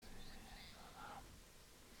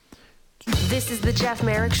This is the Jeff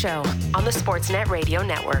Merrick Show on the Sportsnet Radio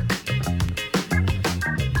Network.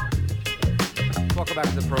 Welcome back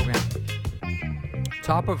to the program.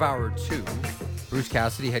 Top of hour 2, Bruce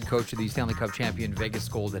Cassidy, head coach of the Stanley Cup champion Vegas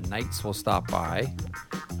Golden Knights, will stop by.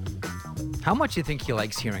 How much do you think he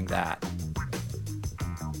likes hearing that?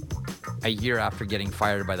 A year after getting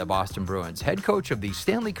fired by the Boston Bruins, head coach of the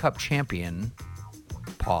Stanley Cup champion,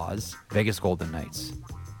 Vegas Golden Knights.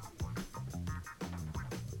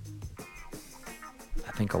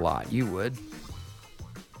 I think a lot. You would.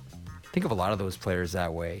 Think of a lot of those players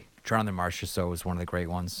that way. Jonathan Marchessault is one of the great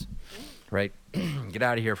ones, right? Get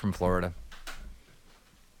out of here from Florida.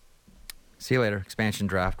 See you later. Expansion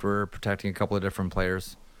draft. We're protecting a couple of different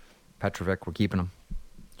players. Petrovic, we're keeping him.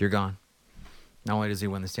 You're gone. Not only does he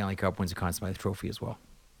win the Stanley Cup, wins the Conn Smythe Trophy as well.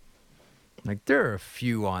 Like, there are a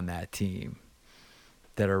few on that team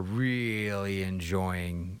that are really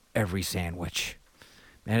enjoying every sandwich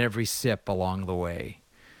and every sip along the way,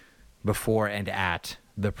 before and at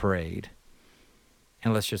the parade.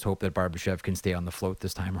 And let's just hope that Barbashev can stay on the float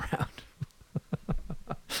this time around.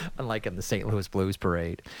 Unlike in the St. Louis Blues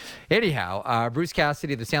parade. Anyhow, Bruce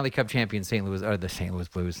Cassidy, the Stanley Cup champion the St. Louis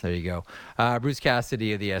Blues, there you go. Bruce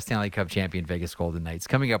Cassidy of the Stanley Cup champion Vegas Golden Knights.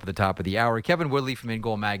 Coming up at the top of the hour, Kevin Woodley from In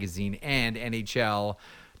Goal Magazine and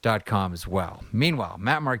NHL.com as well. Meanwhile,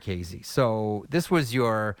 Matt Marchese. So this was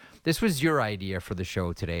your idea for the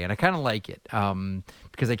show today, and I kind of like it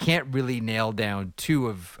because I can't really nail down two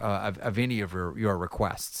of any of your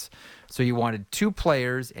requests. So you wanted 2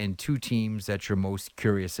 players and 2 teams that you're most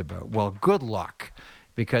curious about. Well, good luck,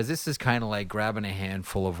 because this is kind of like grabbing a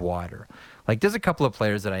handful of water. Like, there's a couple of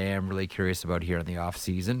players that I am really curious about here in the off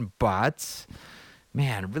season, but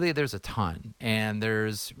man, really there's a ton. And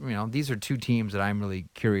there's, these are 2 teams that I'm really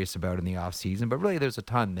curious about in the off season, but really there's a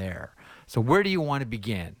ton there. So where do you want to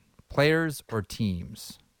begin? Players or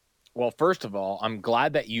teams? Well, first of all, I'm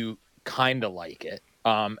glad that you kind of like it.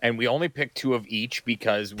 And we only picked 2 of each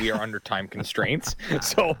because we are under time constraints.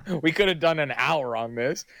 So we could have done an hour on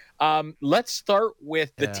this. Let's start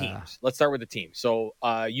with the teams. So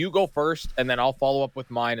you go first, and then I'll follow up with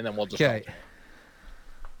mine, and then we'll just...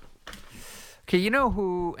 Okay, you know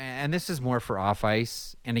who, and this is more for off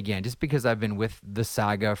ice, and again, just because I've been with the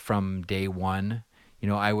saga from day one.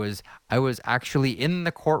 I was actually in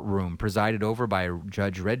the courtroom presided over by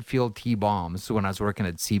Judge Redfield T. Bombs when I was working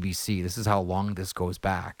at CBC. This is how long this goes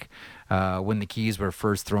back, when the keys were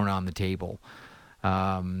first thrown on the table,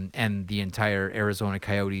 and the entire Arizona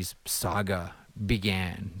Coyotes saga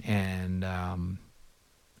began. And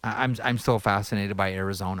I'm still fascinated by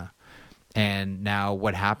Arizona, and now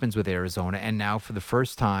what happens with Arizona. And now for the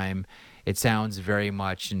first time, it sounds very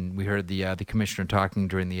much, and we heard the commissioner talking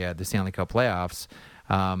during the Stanley Cup playoffs.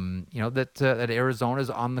 That Arizona's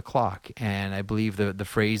on the clock, and I believe the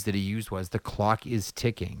phrase that he used was the clock is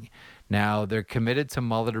ticking. Now, they're committed to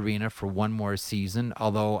Mullet Arena for one more season,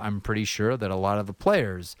 although I'm pretty sure that a lot of the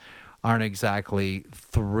players aren't exactly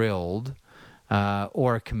thrilled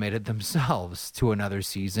or committed themselves to another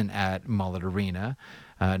season at Mullet Arena,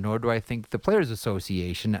 nor do I think the Players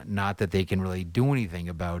Association, not that they can really do anything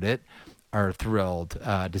about it, are thrilled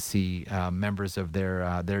to see members of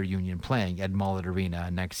their union playing at Mullet Arena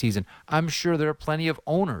next season. I'm sure there are plenty of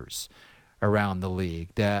owners around the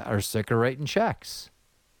league that are sick of writing checks.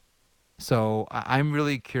 So I'm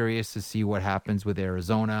really curious to see what happens with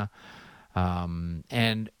Arizona.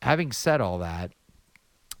 And having said all that,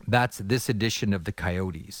 that's this edition of the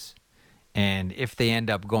Coyotes. And if they end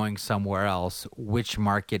up going somewhere else, which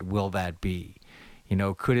market will that be?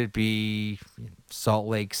 Could it be Salt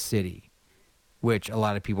Lake City, which a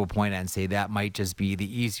lot of people point at and say that might just be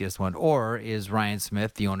the easiest one? Or is Ryan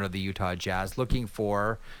Smith, the owner of the Utah Jazz, looking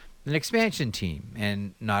for an expansion team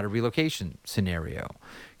and not a relocation scenario?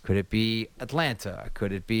 Could it be Atlanta?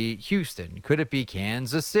 Could it be Houston? Could it be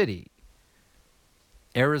Kansas City?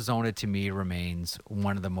 Arizona, to me, remains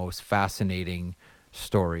one of the most fascinating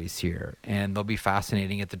stories here, and they'll be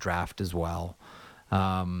fascinating at the draft as well.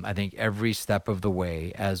 I think every step of the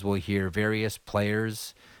way, as we'll hear various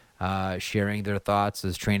players sharing their thoughts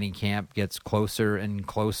as training camp gets closer and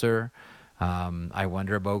closer. I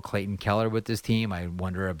wonder about Clayton Keller with this team. I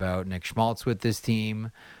wonder about Nick Schmaltz with this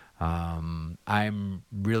team. I'm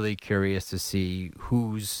really curious to see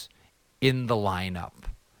who's in the lineup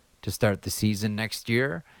to start the season next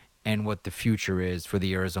year and what the future is for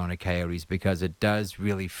the Arizona Coyotes, because it does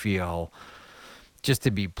really feel, just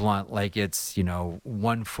to be blunt, like it's,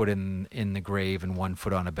 1 foot in the grave and 1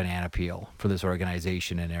 foot on a banana peel for this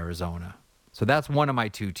organization in Arizona. So that's one of my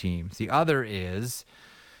 2 teams. The other is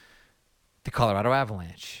the Colorado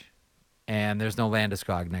Avalanche. And there's no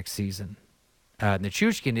Landeskog next season.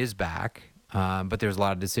 Nichushkin is back. But there's a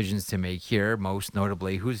lot of decisions to make here, most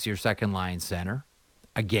notably, who's your second line center?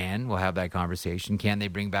 Again, we'll have that conversation. Can they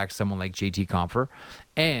bring back someone like JT Compher?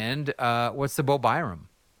 And what's the Bo Byram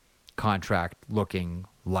contract looking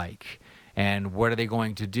like? And what are they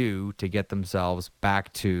going to do to get themselves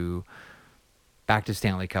back to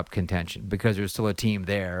Stanley Cup contention? Because there's still a team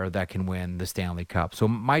there that can win the Stanley Cup. So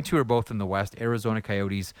my two are both in the West, Arizona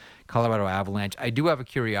Coyotes, Colorado Avalanche. I do have a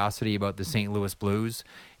curiosity about the St. Louis Blues.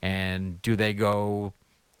 And do they go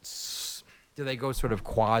sort of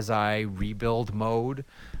quasi rebuild mode?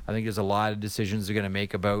 I think there's a lot of decisions they're going to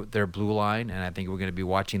make about their blue line, and I think we're going to be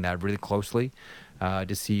watching that really closely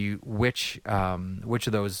to see which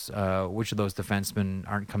of those defensemen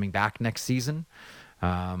aren't coming back next season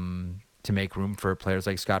to make room for players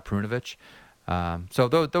like Scott Prunovich. So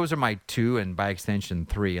those are my two, and by extension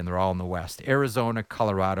three, and they're all in the West: Arizona,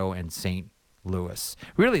 Colorado, and St. Louis.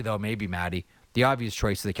 Really, though, maybe Maddie, the obvious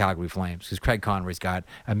choice is the Calgary Flames, because Craig Conroy's got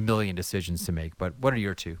a million decisions to make. But what are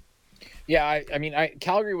your two? Yeah, I mean,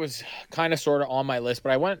 Calgary was kind of sort of on my list,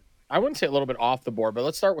 but I wouldn't say a little bit off the board, but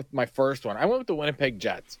let's start with my first one. I went with the Winnipeg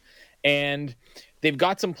Jets, and they've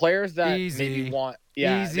got some players that maybe want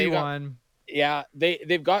one. Yeah,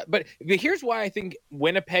 they've got, but here's why I think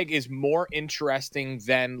Winnipeg is more interesting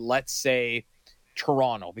than, let's say,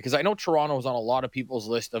 Toronto, because I know Toronto is on a lot of people's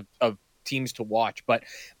list of teams to watch, but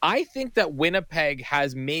I think that Winnipeg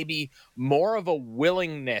has maybe more of a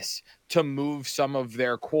willingness to move some of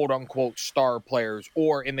their quote unquote star players,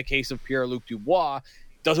 or in the case of Pierre-Luc Dubois,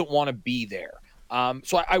 doesn't want to be there.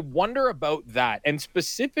 So I wonder about that. And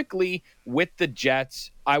specifically with the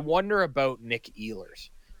Jets, I wonder about Nick Ehlers,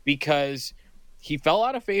 because he fell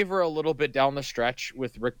out of favor a little bit down the stretch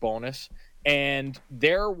with Rick Bowness. And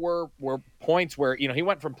there were points where, he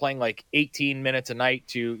went from playing like 18 minutes a night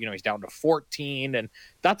to, he's down to 14. And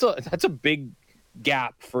that's a big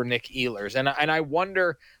gap for Nick Ehlers. And I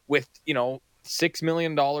wonder, with, $6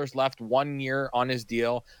 million left, 1 year on his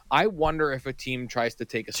deal, I wonder if a team tries to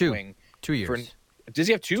take a swing. 2 years. Does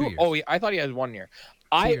he have 2? 2 years. Oh, I thought he has 1 year.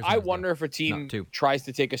 I wonder if a team tries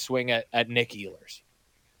to take a swing at Nick Ehlers.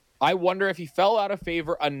 I wonder if he fell out of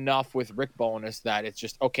favor enough with Rick Bowness that it's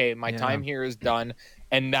just, okay, my time here is done,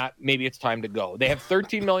 and that maybe it's time to go. They have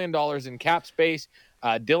 $13 million in cap space.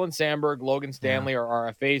 Dylan Sandberg, Logan Stanley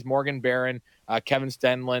are RFAs. Morgan Barron, Kevin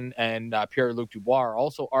Stenlund, and Pierre-Luc Dubois are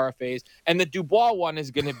also RFAs. And the Dubois one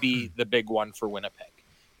is going to be the big one for Winnipeg,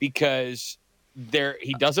 because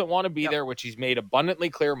he doesn't want to be there, which he's made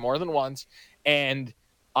abundantly clear more than once. And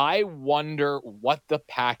I wonder what the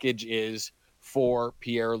package is for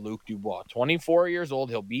Pierre-Luc Dubois. 24 years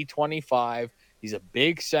old. He'll be 25. He's a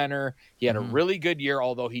big center. He had a really good year,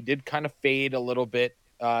 although he did kind of fade a little bit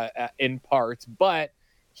in parts. But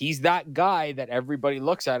he's that guy that everybody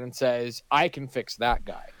looks at and says, I can fix that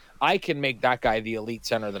guy. I can make that guy the elite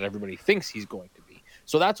center that everybody thinks he's going to be.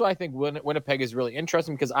 So that's why I think Winnipeg is really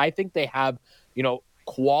interesting, because I think they have,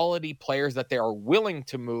 quality players that they are willing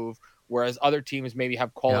to move, whereas other teams maybe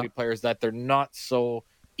have quality players that they're not so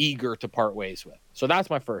eager to part ways with. So that's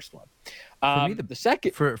my first one. For me, the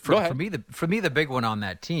second, for me, the big one on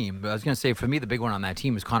that team, I was going to say, for me, the big one on that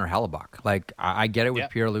team is Connor Hellebuck. Like, I get it with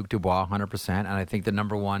Pierre-Luc Dubois 100%, and I think the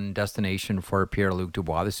number one destination for Pierre-Luc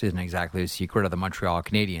Dubois, this isn't exactly a secret, of the Montreal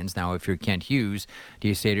Canadiens. Now, if you're Kent Hughes, do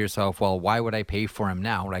you say to yourself, well, why would I pay for him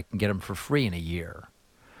now when I can get him for free in a year?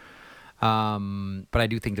 But I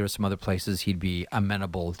do think there are some other places he'd be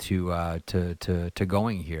amenable to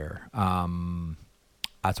going here.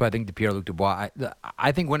 That's why I think the Pierre-Luc Dubois.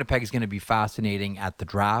 I think Winnipeg is going to be fascinating at the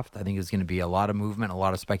draft. I think there's going to be a lot of movement, a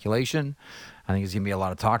lot of speculation. I think there's going to be a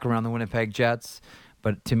lot of talk around the Winnipeg Jets.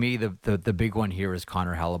 But to me, the big one here is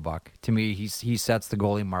Connor Hellebuck. To me, he sets the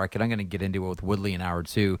goalie market. I'm going to get into it with Woodley in hour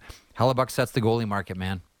 2. Hellebuck sets the goalie market,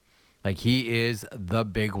 man. Like, he is the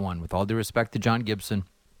big one. With all due respect to John Gibson,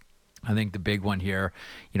 I think the big one here,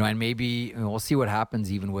 and maybe we'll see what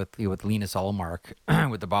happens even with Linus Ullmark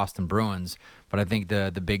with the Boston Bruins. But I think the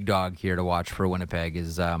big dog here to watch for Winnipeg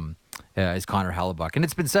is Connor Hellebuck. And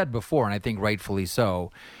it's been said before, and I think rightfully so,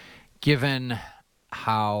 given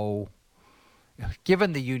the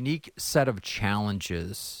unique set of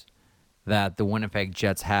challenges that the Winnipeg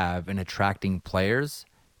Jets have in attracting players,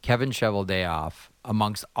 Kevin Cheveldayoff,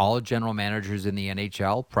 amongst all general managers in the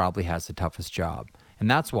NHL, probably has the toughest job. And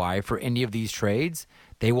that's why, for any of these trades,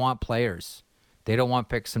 they want players. They don't want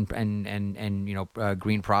picks and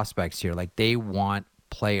green prospects here. Like, they want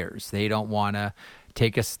players. They don't want to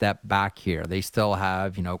take a step back here. They still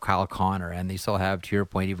have, Kyle Connor, and they still have, to your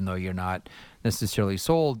point, even though you're not necessarily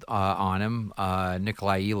sold on him,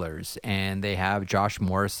 Nikolai Ehlers, and they have Josh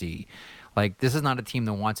Morrissey. Like, this is not a team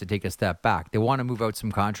that wants to take a step back. They want to move out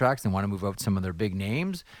some contracts. They want to move out some of their big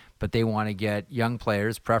names, but they want to get young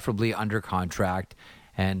players, preferably under contract,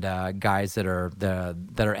 and guys that are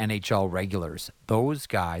NHL regulars. Those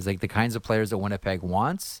guys, like the kinds of players that Winnipeg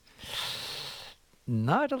wants,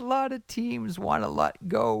 not a lot of teams want to let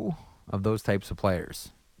go of those types of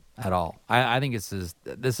players at all. I think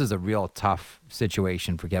this is a real tough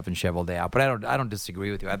situation for Kevin Cheveldayoff, but I don't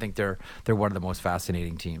disagree with you. I think they're one of the most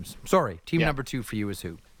fascinating teams. Sorry, team number 2 for you is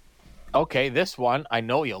who? Okay, this one, I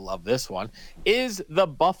know you'll love this one, is the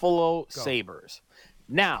Buffalo Sabres.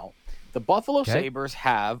 Now, the Buffalo Sabres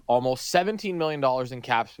have almost $17 million in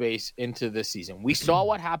cap space into this season. We saw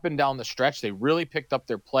what happened down the stretch. They really picked up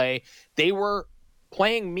their play. They were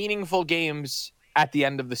playing meaningful games at the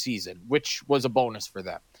end of the season, which was a bonus for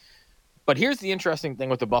them. But here's the interesting thing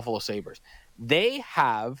with the Buffalo Sabres. They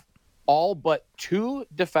have all but 2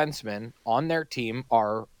 defensemen on their team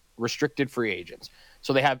are restricted free agents.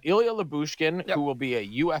 So they have Ilya Lyubushkin, who will be a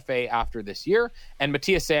UFA after this year, and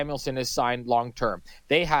Matthias Samuelsson is signed long-term.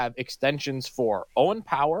 They have extensions for Owen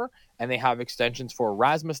Power, and they have extensions for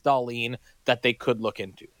Rasmus Dahlin that they could look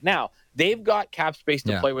into. Now, they've got cap space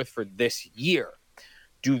to play with for this year.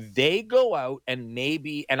 Do they go out and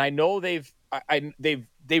maybe, and I know they've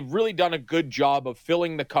really done a good job of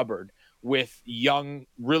filling the cupboard with young,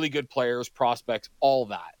 really good players, prospects, all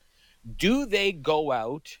that. Do they go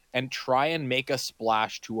out and try and make a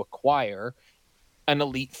splash to acquire an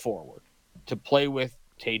elite forward, to play with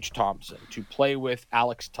Tage Thompson, to play with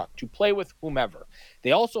Alex Tuck, to play with whomever?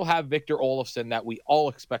 They also have Victor Olofsson that we all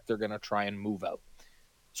expect they're going to try and move out.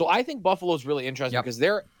 So I think Buffalo is really interesting because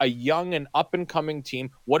they're a young and up-and-coming team.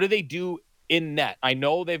 What do they do in net? I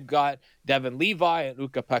know they've got Devin Levi and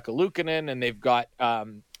Ukko-Pekka Luukkonen, and they've got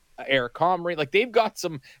Eric Comrie. Like, they've got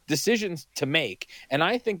some decisions to make. And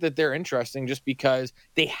I think that they're interesting just because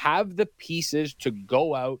they have the pieces to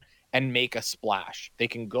go out and make a splash. They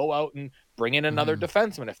can go out and bring in another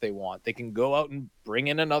defenseman if they want. They can go out and bring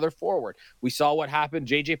in another forward. We saw what happened.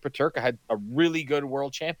 JJ Peterka had a really good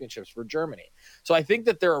World Championships for Germany. So I think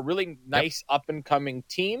that they're a really nice up-and-coming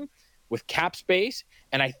team with cap space,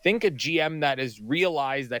 and I think a GM that has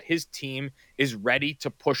realized that his team is ready to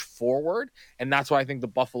push forward, and that's why I think the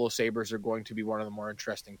Buffalo Sabres are going to be one of the more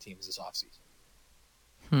interesting teams this offseason.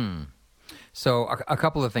 So a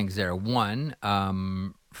couple of things there. One,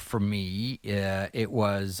 for me, it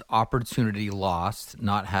was opportunity lost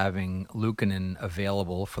not having Luukkonen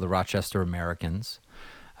available for the Rochester Americans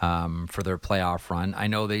for their playoff run. I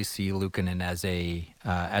know they see Luukkonen as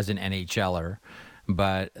an NHLer,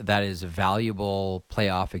 but that is a valuable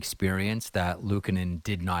playoff experience that Luukkonen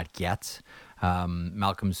did not get.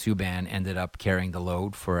 Malcolm Subban ended up carrying the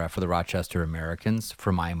load for the Rochester Americans.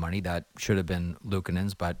 For my money, that should have been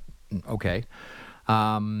Luukkonen's, but okay.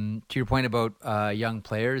 To your point about young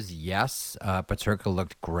players, yes, Peterka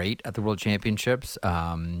looked great at the World Championships.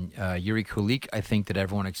 Yuri Kulik, I think that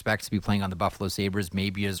everyone expects to be playing on the Buffalo Sabres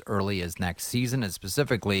maybe as early as next season, and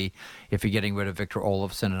specifically if you're getting rid of Victor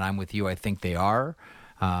Olofsson, and I'm with you, I think they are.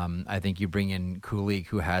 I think you bring in Kulik,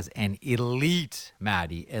 who has an elite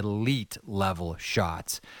level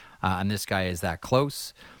shots, and this guy is that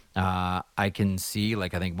close. I can see,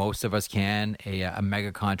 like I think most of us can, a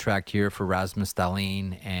mega contract here for Rasmus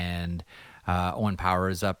Dahlin, and Owen Power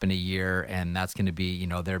is up in a year, and that's going to be,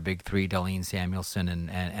 their big 3, Dahlin, Samuelsson,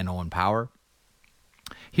 and Owen Power.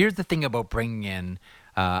 Here's the thing about bringing in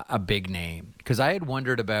a big name, because I had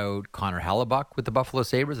wondered about Connor Hellebuck with the Buffalo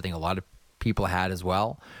Sabres. I think a lot of people had as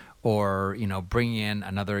well, or bringing in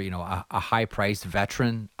another a high-priced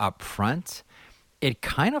veteran up front. It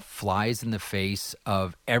kind of flies in the face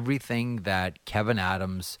of everything that Kevin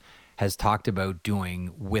Adams has talked about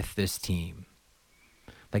doing with this team.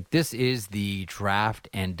 Like, this is the draft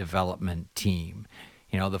and development team.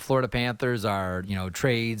 The Florida Panthers are,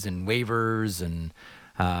 trades and waivers, and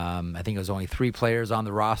I think it was only 3 players on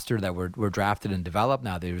the roster that were drafted and developed.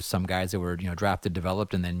 Now, there's some guys that were, drafted,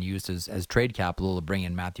 developed, and then used as trade capital to bring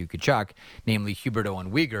in Matthew Tkachuk, namely Huberdeau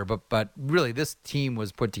and Weegar. But really, this team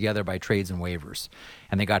was put together by trades and waivers,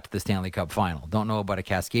 and they got to the Stanley Cup final. Don't know about a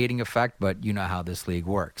cascading effect, but you know how this league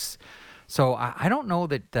works. So I don't know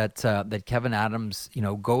that Kevin Adams,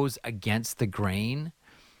 goes against the grain,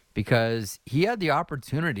 because he had the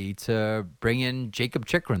opportunity to bring in Jacob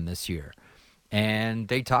Chychrun this year. And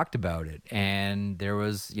they talked about it, and there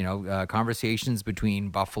was, conversations between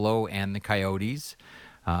Buffalo and the Coyotes.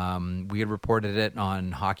 We had reported it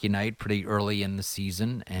on Hockey Night pretty early in the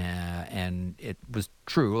season, and it was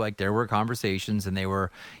true. Like, there were conversations, and they were,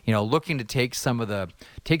 looking to take some of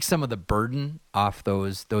the burden off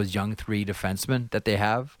those young 3 defensemen that they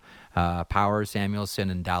have, Power, Samuelsson,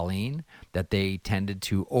 and Dahlin. that they tended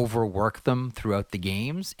to overwork them throughout the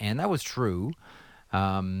games, and that was true.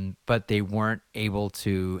 But they weren't able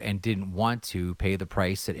to and didn't want to pay the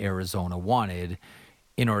price that Arizona wanted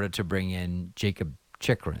in order to bring in Jacob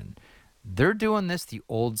Chikrin. They're doing this the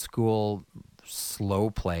old school slow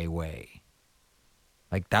play way.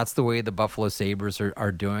 Like, that's the way the Buffalo Sabres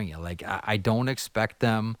are doing it. Like, I don't expect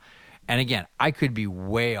them. And again, I could be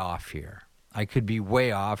way off here. I could be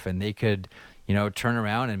way off, and they could, turn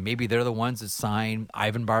around, and maybe they're the ones that sign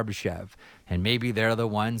Ivan Barbashev. And maybe they're the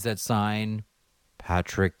ones that sign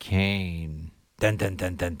Patrick Kane. Dun, dun,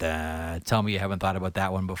 dun, dun, dun. Tell me you haven't thought about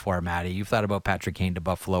that one before, Matty. You've thought about Patrick Kane to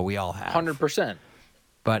Buffalo. We all have. 100%.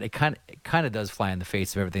 But it kind of does fly in the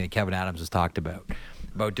face of everything that Kevin Adams has talked about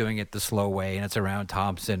doing it the slow way. And it's around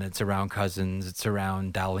Thompson, it's around Cousins, it's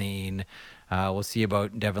around Dahlin. We'll see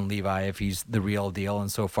about Devin Levi if he's the real deal,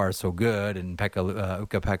 and so far so good, and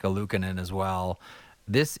Ukko-Pekka Luukkonen as well.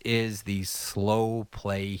 This is the slow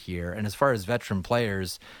play here. And as far as veteran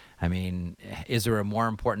players, I mean, is there a more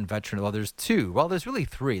important veteran? Well, there's two. Well, there's really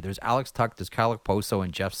three. There's Alex Tuch, there's Kyle Okposo,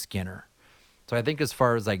 and Jeff Skinner. So I think as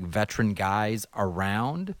far as like veteran guys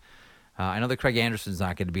around, I know that Craig Anderson's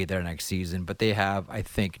not going to be there next season, but they have, I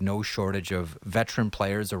think, no shortage of veteran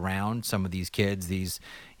players around. Some of these kids, the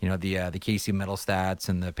Casey Middlestats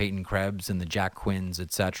and the Peyton Krebs and the Jack Quinns,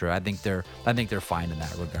 etc. I think they're fine in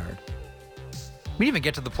that regard. We didn't even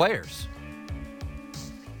get to the players.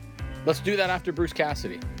 Let's do that after Bruce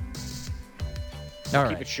Cassidy. All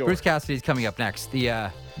Keep right, it short. Bruce Cassidy's coming up next.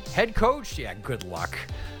 The head coach, good luck.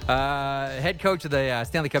 Head coach of the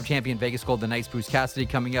Stanley Cup champion Vegas Golden Knights, Bruce Cassidy,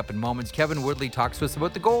 coming up in moments. Kevin Woodley talks to us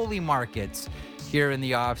about the goalie markets here in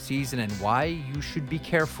the offseason and why you should be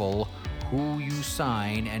careful who you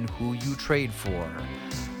sign and who you trade for.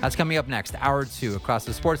 That's coming up next, hour 2, across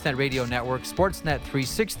the Sportsnet Radio Network, Sportsnet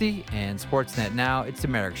 360, and Sportsnet Now. It's the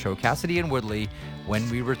Merrick Show. Cassidy and Woodley when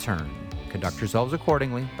we return. Conduct yourselves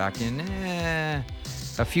accordingly. Back in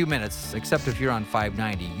a few minutes, except if you're on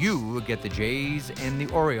 590. You get the Jays and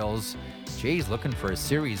the Orioles. Jays looking for a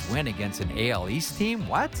series win against an AL East team?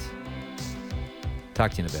 What?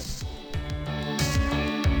 Talk to you in a bit.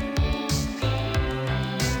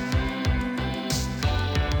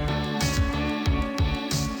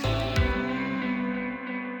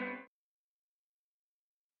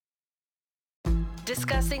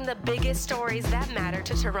 Discussing the biggest stories that matter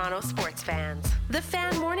to Toronto sports fans. The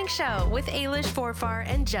Fan Morning Show with Ailish Forfar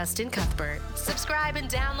and Justin Cuthbert. Subscribe and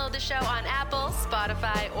download the show on Apple,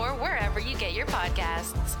 Spotify, or wherever you get your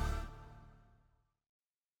podcasts.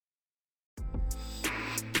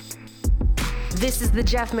 This is the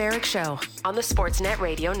Jeff Merrick Show on the Sportsnet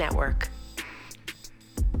Radio Network.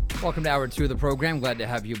 Welcome to hour 2 of the program. Glad to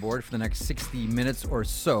have you aboard for the next 60 minutes or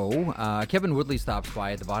so. Kevin Woodley stops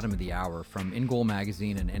by at the bottom of the hour from In Goal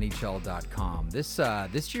Magazine and NHL.com. This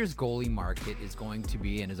year's goalie market is going to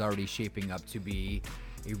be, and is already shaping up to be,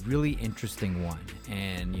 a really interesting one.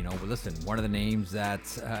 And, listen, one of the names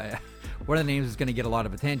that's going to get a lot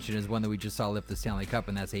of attention is one that we just saw lift the Stanley Cup,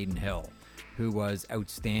 and that's Adin Hill, who was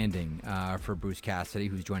outstanding for Bruce Cassidy,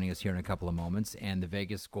 who's joining us here in a couple of moments, and the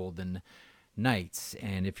Vegas Golden Knights.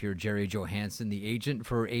 And if you're Jerry Johansson, the agent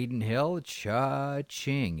for Adin Hill,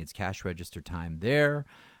 cha-ching. It's cash register time there.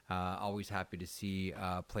 Always happy to see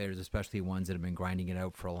players, especially ones that have been grinding it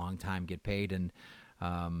out for a long time, get paid. And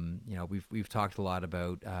we've talked a lot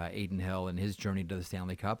about Adin Hill and his journey to the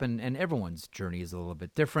Stanley Cup, and everyone's journey is a little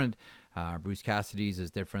bit different. Bruce Cassidy's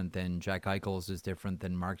is different than Jack Eichel's, is different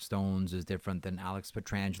than Mark Stone's, is different than Alex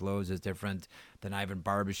Petrangelo's, is different than Ivan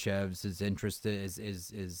Barbashev's. His interest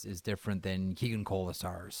is different than Keegan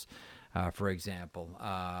Colasar's, for example.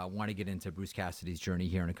 I want to get into Bruce Cassidy's journey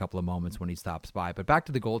here in a couple of moments when he stops by. But back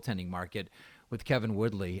to the goaltending market with Kevin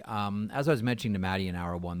Woodley. As I was mentioning to Maddie in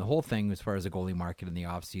hour 1, the whole thing as far as the goalie market in the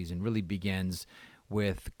offseason really begins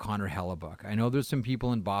with Connor Hellebuck. I know there's some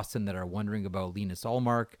people in Boston that are wondering about Linus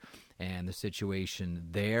Ullmark and the situation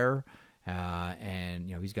there. And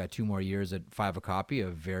he's got 2 more years at $5 a copy, a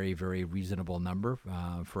very, very reasonable number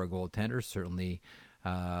for a goaltender. Certainly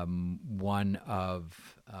one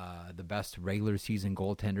of the best regular season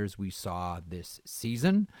goaltenders we saw this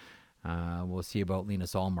season. We'll see about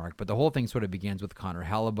Linus Ullmark. But the whole thing sort of begins with Connor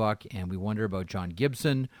Hellebuck, and we wonder about John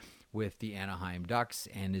Gibson with the Anaheim Ducks.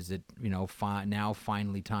 And is it, now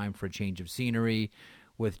finally time for a change of scenery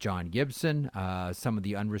with John Gibson? Some of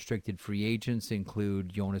the unrestricted free agents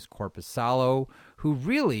include Jonas Korpisalo, who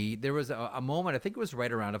really, there was a moment, I think it was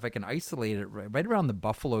right around, if I can isolate it, right around the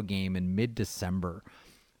Buffalo game in mid-December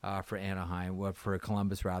for Anaheim, for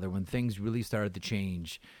Columbus rather, when things really started to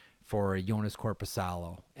change for Jonas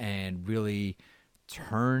Korpisalo and really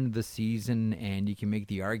turned the season, and you can make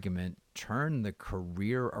the argument, turned the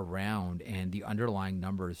career around, and the underlying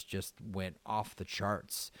numbers just went off the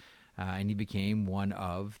charts. And he became one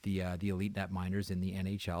of the elite net miners in the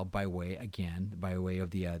NHL by way of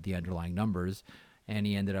the underlying numbers. And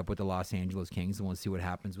he ended up with the Los Angeles Kings, and we'll see what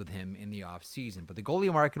happens with him in the offseason. But the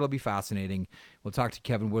goalie market will be fascinating. We'll talk to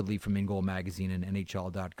Kevin Woodley from In Goal Magazine and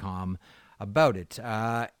NHL.com about it.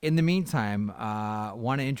 In the meantime,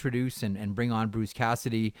 want to introduce and bring on Bruce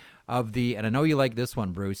Cassidy of the, and I know you like this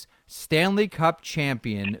one, Bruce, Stanley Cup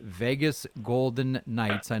champion Vegas Golden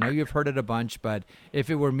Knights. I know you've heard it a bunch, but if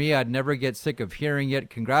it were me, I'd never get sick of hearing it.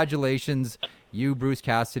 Congratulations. You, Bruce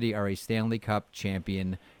Cassidy, are a Stanley Cup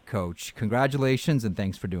champion coach. Congratulations, and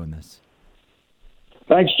thanks for doing this.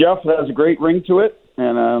 Thanks, Jeff. That has a great ring to it.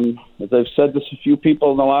 And as I've said to a few people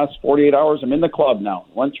in the last 48 hours, I'm in the club now.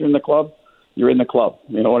 Once you're in the club, you're in the club.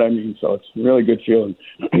 You know what I mean? So it's a really good feeling.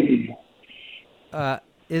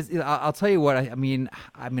 I'll tell you what, I mean,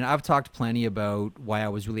 I've talked plenty about why I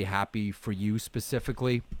was really happy for you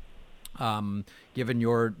specifically. Given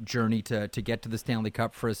your journey to get to the Stanley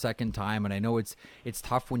Cup for a second time. And I know it's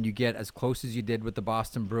tough when you get as close as you did with the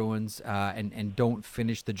Boston Bruins and don't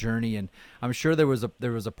finish the journey. And I'm sure there was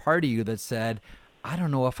a part of you that said, I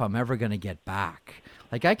don't know if I'm ever going to get back.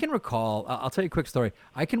 Like I can recall, I'll tell you a quick story.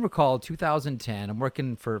 I can recall 2010. I'm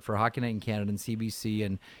working for Hockey Night in Canada and CBC,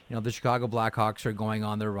 and the Chicago Blackhawks are going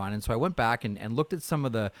on their run. And so I went back and looked at some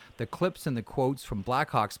of the clips and the quotes from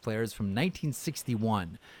Blackhawks players from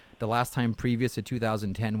 1961. The last time previous to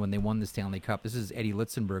 2010 when they won the Stanley Cup. This is Eddie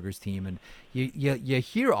Litzenberger's team, and you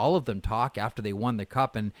hear all of them talk after they won the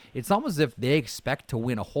Cup, and it's almost as if they expect to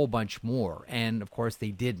win a whole bunch more, and of course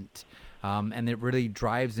they didn't. And it really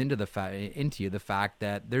drives into the fact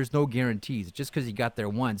that there's no guarantees. Just because you got there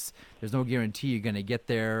once, there's no guarantee you're going to get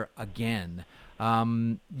there again.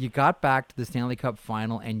 You got back to the Stanley Cup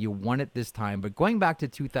final, and you won it this time. But going back to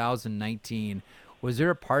 2019, was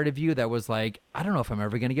there a part of you that was like, I don't know if I'm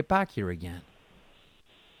ever going to get back here again?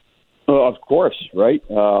 Well, of course, right?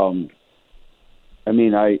 I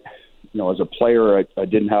mean, as a player, I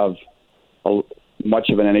didn't have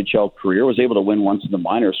much of an NHL career. I was able to win once in the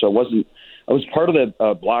minors, so I was part of the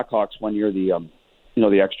Blackhawks one year. The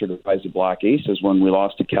extra guys, the Black Aces, when we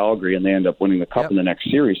lost to Calgary, and they ended up winning the Cup in the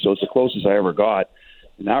next series. So it's the closest I ever got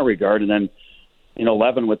in that regard. And then in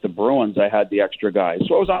 11 with the Bruins, I had the extra guys.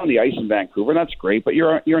 So I was on the ice in Vancouver, and that's great, but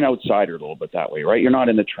you're an outsider a little bit that way, right? You're not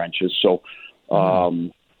in the trenches. So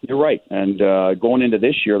you're right. And going into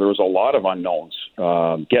this year, there was a lot of unknowns,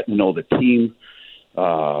 getting to know the team,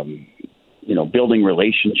 building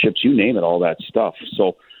relationships, you name it, all that stuff.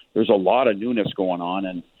 So there's a lot of newness going on,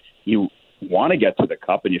 and you want to get to the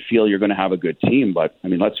Cup and you feel you're going to have a good team. But, I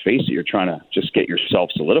mean, let's face it, you're trying to just get yourself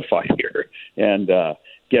solidified here and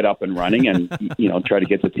get up and running and, try to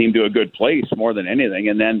get the team to a good place more than anything.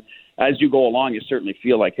 And then as you go along, you certainly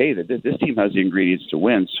feel like, hey, this team has the ingredients to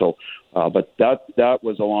win. So, but that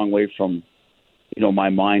was a long way from, my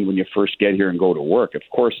mind when you first get here and go to work. Of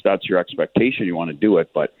course, that's your expectation. You want to do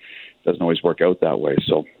it, but it doesn't always work out that way.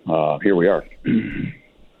 So here we are.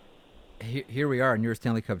 Here we are, and you're a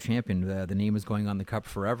Stanley Cup champion. The name is going on the cup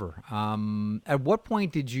forever. At what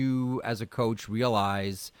point did you, as a coach,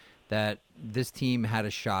 realize that this team had a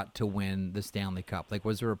shot to win the Stanley Cup? Like,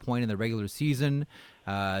 was there a point in the regular season?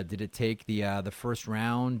 Did it take the first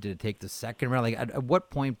round? Did it take the second round? Like, at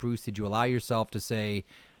what point, Bruce, did you allow yourself to say,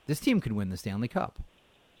 this team could win the Stanley Cup?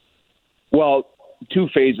 Well, two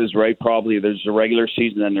phases, right? Probably there's the regular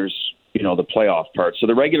season, and there's, the playoff part. So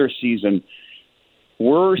the regular season,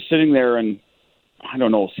 we're sitting there in, I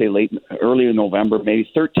don't know, say early in November, maybe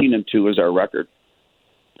 13-2 is our record.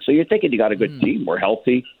 So you're thinking you got a good team. We're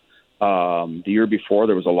healthy. The year before,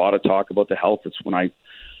 there was a lot of talk about the health. It's when I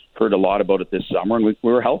heard a lot about it this summer, and we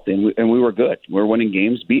were healthy, and we were good. We were winning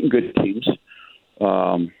games, beating good teams.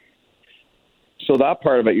 So that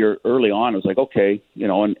part of it, you're early on, it was like, okay,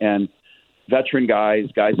 and veteran guys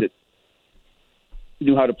that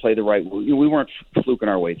knew how to play the right. We weren't fluking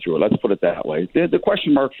our way through it. Let's put it that way. The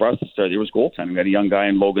question mark for us to start there was goaltending. We had a young guy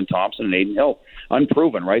in Logan Thompson and Aiden Hill,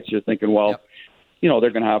 unproven, right? So you're thinking, well, they're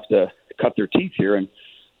going to have to cut their teeth here.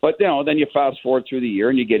 But then you fast forward through the year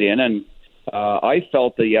and you get in, and I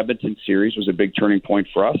felt the Edmonton series was a big turning point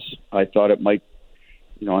for us. I thought it might,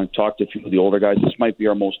 I've talked to a few of the older guys. This might be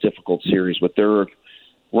our most difficult series. With their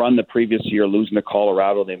run the previous year, losing to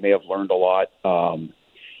Colorado, they may have learned a lot.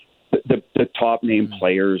 The top name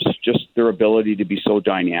players, just their ability to be so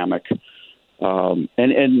dynamic.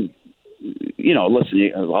 Listen,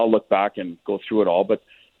 I'll look back and go through it all, but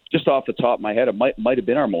just off the top of my head, it might have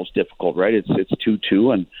been our most difficult, right? It's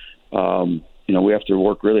 2-2, and we have to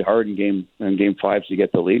work really hard in game 5 to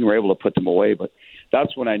get the lead, and we're able to put them away. But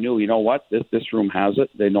that's when I knew, you know what, this room has it.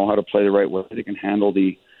 They know how to play the right way. They can handle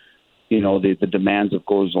the demands that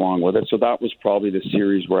goes along with it. So that was probably the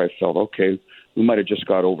series where I felt, okay, we might have just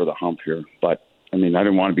got over the hump here. But, I mean, I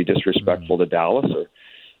didn't want to be disrespectful to Dallas, or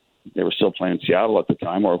they were still playing Seattle at the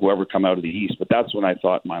time, or whoever come out of the East. But that's when I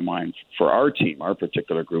thought in my mind, for our team, our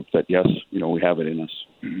particular group, that yes, we have it in us.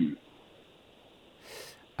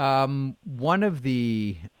 One of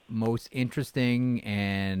the most interesting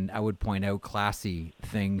and I would point out classy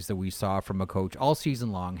things that we saw from a coach all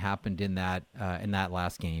season long happened in that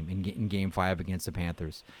last game, in Game 5 against the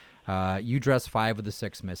Panthers. You dressed 5 of the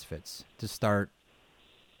 6 misfits to start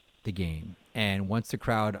the game. And once the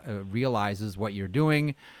crowd realizes what you're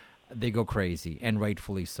doing, they go crazy, and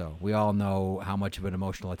rightfully so. We all know how much of an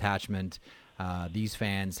emotional attachment these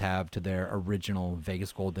fans have to their original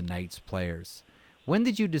Vegas Golden Knights players. When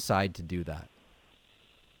did you decide to do that?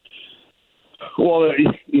 Well,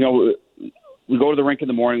 we go to the rink in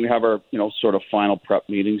the morning. We have our, sort of final prep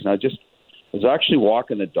meetings. And I was actually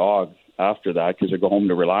walking the dog after that because I go home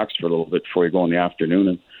to relax for a little bit before you go in the afternoon.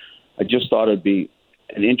 And I just thought it'd be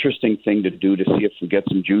an interesting thing to do to see if we get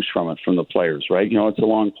some juice from the players, right? It's a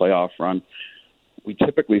long playoff run. We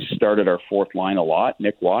typically started our fourth line a lot.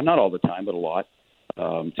 Nick Waugh, not all the time, but a lot,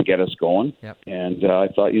 to get us going. Yep. And I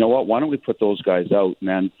thought, you know what, why don't we put those guys out? And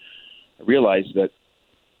then I realized that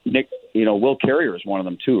Nick, Will Carrier is one of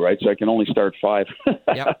them too, right? So I can only start 5.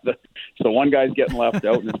 Yep. So one guy's getting left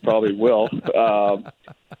out, and it's probably Will.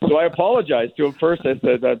 So I apologized to him first. I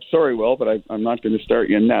said, "I'm sorry, Will, but I'm not going to start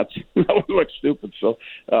you in nets." That would look stupid. So,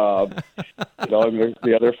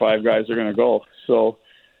 the other 5 guys are going to go. So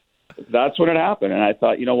that's when it happened. And I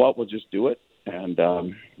thought, you know what, we'll just do it, and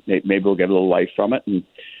maybe we'll get a little life from it. And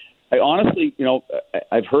I honestly,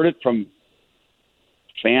 I've heard it from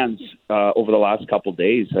fans over the last couple of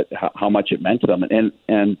days how much it meant to them,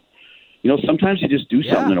 and sometimes you just do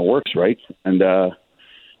something and it works, right? And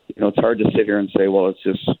it's hard to sit here and say, well, it's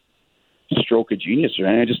just stroke of genius. And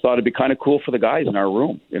I just thought it'd be kind of cool for the guys in our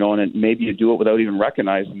room, and maybe you do it without even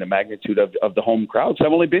recognizing the magnitude of the home crowds.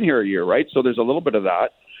 I've only been here a year, right? So there's a little bit of that.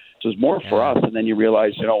 So it's more for us, and then you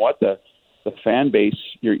realize, what, the fan base,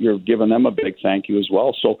 you're giving them a big thank you as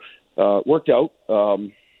well. So it worked out,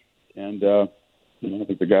 and I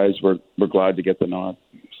think the guys were glad to get the nod.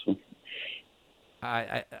 So.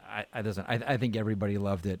 I think everybody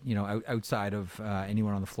loved it. Outside of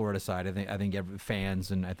anyone on the Florida side, I think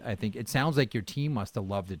fans, and I think it sounds like your team must have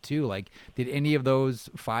loved it too. Like, did any of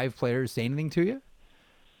those 5 players say anything to you?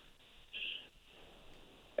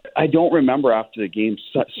 I don't remember after the game.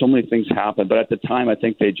 So many things happened, but at the time, I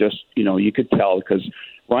think they just, you could tell because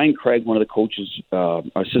Ryan Craig, one of the coaches, our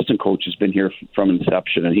assistant coach, has been here from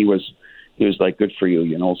inception, and he was like, good for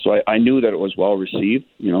you, So I knew that it was well received,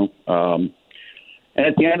 And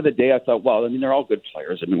at the end of the day, I thought, well, I mean, they're all good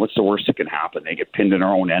players. I mean, what's the worst that can happen? They get pinned in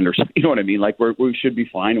our own end or something. You know what I mean? Like, we should be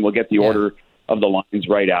fine, and we'll get the order of the lines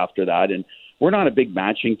right after that. And we're not a big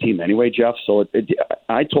matching team anyway, Jeff. So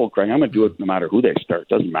I told Craig, I'm going to do it no matter who they start. It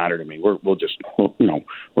doesn't matter to me. We're going to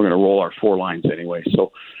roll our 4 lines anyway.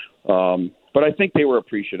 So, but I think they were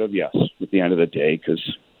appreciative, yes, at the end of the day, because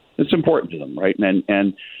it's important to them, right?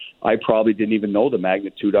 And I probably didn't even know the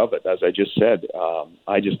magnitude of it. As I just said,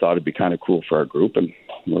 I just thought it'd be kind of cool for our group, and it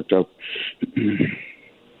worked out.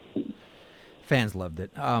 Fans loved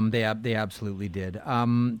it. They absolutely did.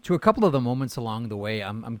 To a couple of the moments along the way,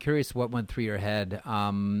 I'm curious what went through your head.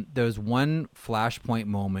 There was one flashpoint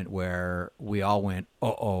moment where we all went,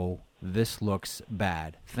 "Uh-oh, this looks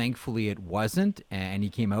bad." Thankfully, it wasn't, and he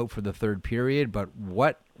came out for the third period. But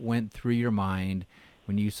what went through your mind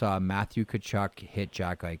when you saw Matthew Tkachuk hit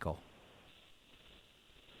Jack Eichel?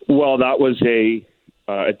 Well, that was a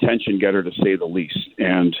attention getter, to say the least,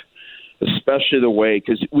 and especially the way,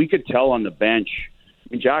 because we could tell on the bench. I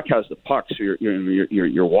mean, Jack has the puck, so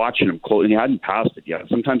you're watching him close, and he hadn't passed it yet.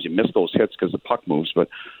 Sometimes you miss those hits because the puck moves, but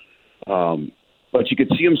you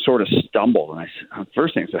could see him sort of stumble. And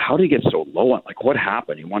first thing I said, how did he get so low? Like, what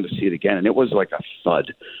happened? He wanted to see it again, and it was like a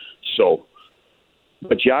thud. So,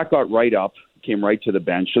 but Jack got right up, came right to the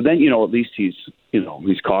bench. So then, at least he's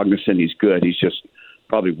cognizant, he's good. He's just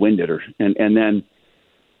probably winded, and then,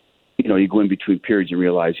 you go in between periods and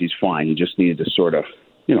realize he's fine. He just needed to sort of,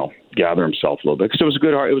 gather himself a little bit. Because it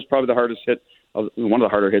was probably the hardest hit, one of the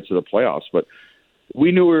harder hits of the playoffs. But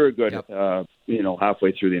we knew we were good,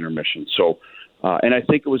 halfway through the intermission. So, and I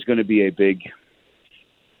think it was going to be a big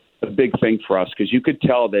thing for us, because you could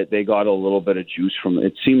tell that they got a little bit of juice from it.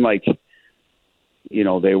 It seemed like,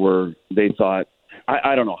 they thought,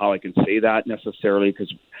 I don't know how I can say that necessarily,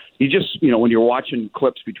 because you just, when you're watching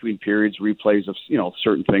clips between periods, replays of,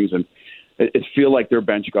 certain things, and it feel like their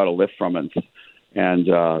bench got a lift from it. And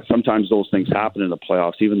sometimes those things happen in the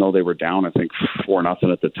playoffs, even though they were down, I think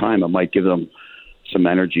 4-0 at the time. It might give them some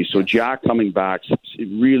energy. So Jack coming back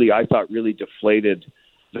I thought really deflated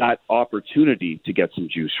that opportunity to get some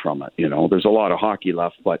juice from it. There's a lot of hockey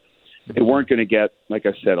left, but they weren't going to get, like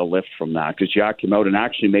I said, a lift from that, because Jack came out and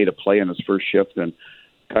actually made a play in his first shift and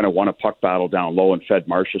kind of won a puck battle down low and fed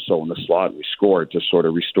Marchessault in the slot. And we scored to sort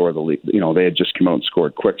of restore the lead. They had just come out and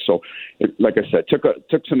scored quick. So, like I said,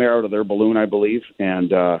 took some air out of their balloon, I believe,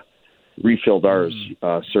 and refilled ours,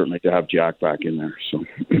 certainly, to have Jack back in there. So.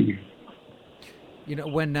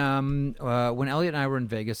 When Elliot and I were in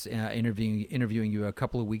Vegas interviewing you a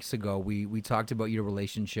couple of weeks ago, we talked about your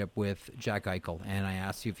relationship with Jack Eichel, and I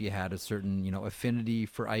asked you if you had a certain affinity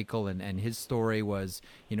for Eichel, and his story was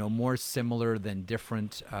more similar than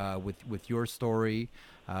different with your story.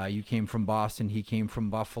 You came from Boston, he came from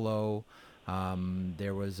Buffalo.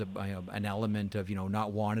 There was an element of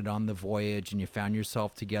not wanted on the voyage, and you found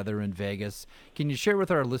yourself together in Vegas. Can you share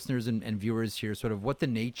with our listeners and viewers here sort of what the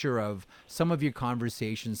nature of some of your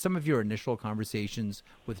conversations, some of your initial conversations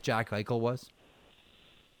with Jack Eichel was?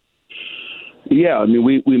 Yeah, I mean,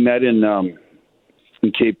 we met in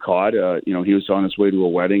Cape Cod. He was on his way to a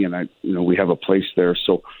wedding, and we have a place there,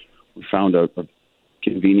 so we found a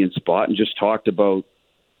convenient spot and just talked about.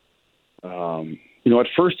 At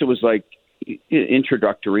first it was like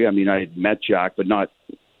introductory. I mean, I had met Jack, but not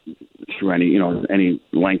through any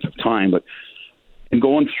length of time. But in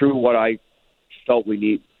going through what I felt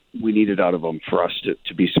we needed out of him for us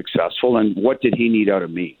to be successful, and what did he need out of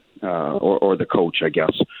me, or the coach, I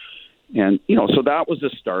guess. And so that was the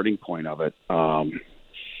starting point of it. And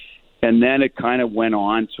then it kind of went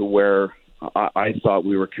on to where I thought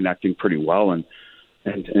we were connecting pretty well, and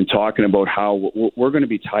talking about how we're going to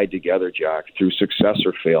be tied together, Jack, through success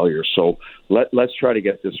or failure. So let's try to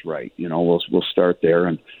get this right. We'll start there,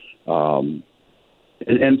 and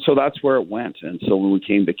so that's where it went. And so when we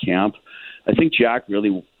came to camp, I think Jack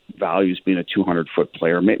really values being a 200-foot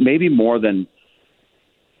player, maybe more than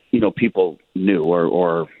people knew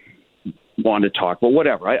or wanted to talk. But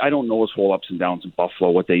whatever, I don't know his whole ups and downs in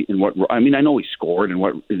Buffalo. I know he scored, and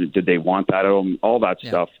what did they want that out of him? All that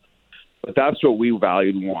stuff. But that's what we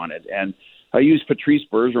valued and wanted. And I use Patrice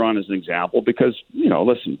Bergeron as an example because,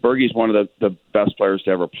 listen, Bergie's one of the best players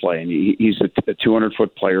to ever play. And he's a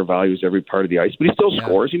 200-foot player, values every part of the ice. But he still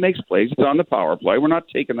scores. He makes plays. It's on the power play. We're not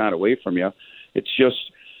taking that away from you. It's just,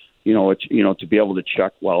 to be able to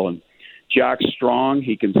check well. And Jack's strong.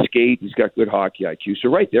 He can skate. He's got good hockey IQ. So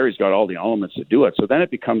right there, he's got all the elements to do it. So then it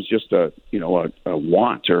becomes just a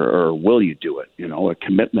want or will you do it? A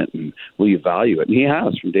commitment, and will you value it? And he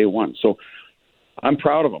has from day one. So I'm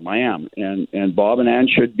proud of him. I am. And Bob and Ann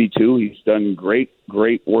should be too. He's done great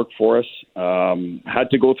work for us. Had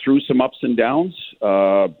to go through some ups and downs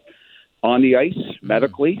on the ice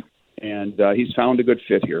medically, and he's found a good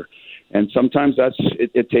fit here. And sometimes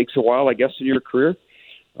it takes a while, I guess, in your career.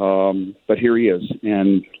 But here he is,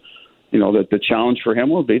 and the challenge for him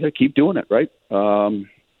will be to keep doing it, right?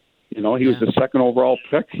 He was the second overall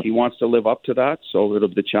pick. He wants to live up to that. So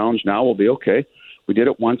the challenge now will be, okay, we did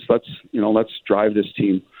it once. Let's drive this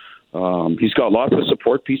team. He's got lots of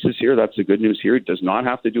support pieces here. That's the good news here. He does not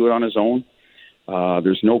have to do it on his own.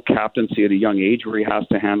 There's no captaincy at a young age where he has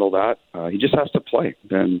to handle that. He just has to play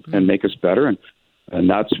and make us better. And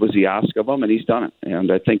that's was the ask of him, and he's done it.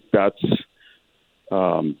 And I think that's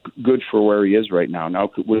good for where he is right now. Now,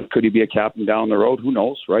 could he be a captain down the road? Who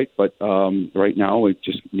knows, right? But right now, we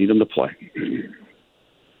just need him to play.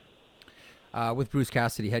 With Bruce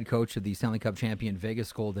Cassidy, head coach of the Stanley Cup champion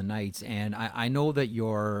Vegas Golden Knights, and I know that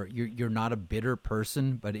you're not a bitter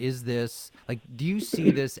person, but is this do you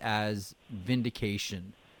see this as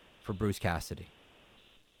vindication for Bruce Cassidy?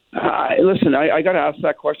 Listen, I got to ask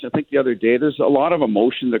that question. I think the other day, there's a lot of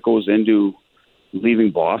emotion that goes into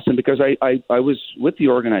leaving Boston, because I was with the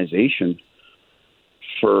organization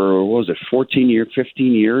for, 14 years,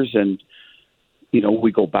 15 years, and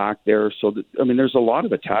we go back there. So there's a lot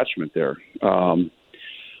of attachment there.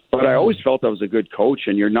 But I always felt I was a good coach,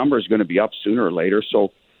 and your number is going to be up sooner or later.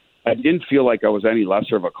 So I didn't feel like I was any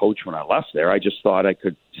lesser of a coach when I left there. I just thought I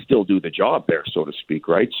could still do the job there, so to speak,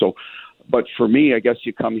 right? So, but for me, I guess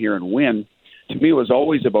you come here and win. To me, it was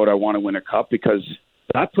always about I want to win a cup, because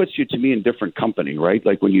that puts you, to me, in different company, right?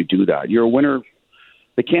 Like when you do that, you're a winner.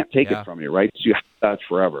 They can't take it from you, right? So you have that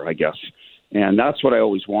forever, I guess. And that's what I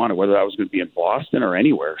always wanted, whether I was going to be in Boston or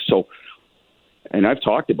anywhere. So, and I've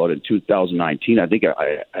talked about it in 2019. I think,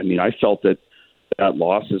 I felt that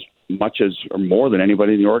loss is, much as or more than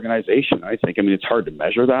anybody in the organization, I think. I mean, it's hard to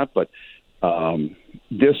measure that, but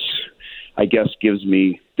this, I guess,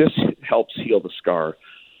 this helps heal the scar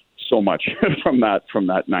so much from that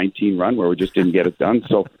 19 run where we just didn't get it done.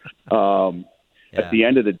 So at the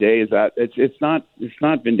end of the day, is that it's not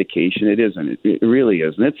vindication. It isn't. It really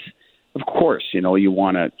isn't. It's, of course, you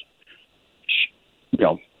want to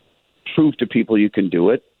prove to people you can do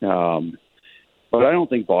it. But I don't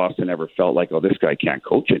think Boston ever felt like, oh, this guy can't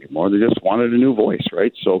coach anymore. They just wanted a new voice,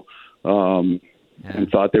 right? So, and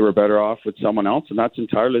thought they were better off with someone else, and that's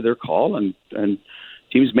entirely their call. And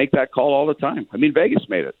teams make that call all the time. I mean, Vegas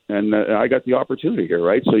made it, and I got the opportunity here,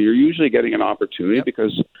 right? So you're usually getting an opportunity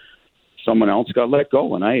because someone else got let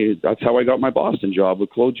go, and that's how I got my Boston job with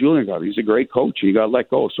Claude Julien. He's a great coach, and he got let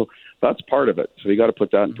go. So that's part of it. So you got to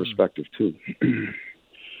put that in perspective too.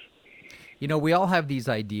 We all have these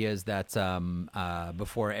ideas that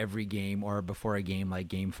before every game or before a game like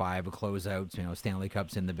Game 5, a closeout, Stanley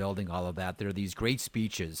Cup's in the building, all of that. There are these great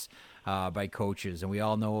speeches by coaches, and we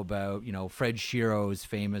all know about, Fred Shearo's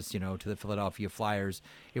famous, to the Philadelphia Flyers,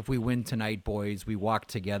 "If we win tonight, boys, we walk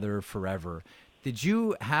together forever." Did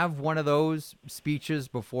you have one of those speeches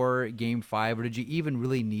before Game 5, or did you even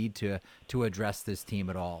really need to address this team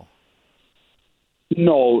at all?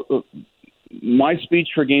 No. My speech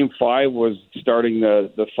for Game 5 was starting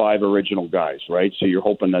the 5 original guys, right? So you're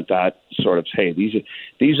hoping that sort of, hey, these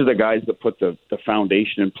are the guys that put the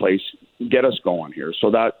foundation in place, get us going here. So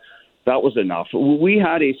that was enough. We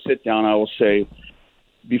had a sit down, I will say,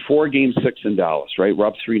 before Game 6 in Dallas, right? We're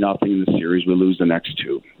up 3-0 in the series. We lose the next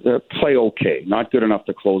 2. Play okay, not good enough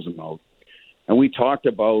to close them out. And we talked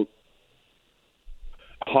about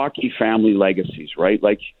hockey family legacies, right?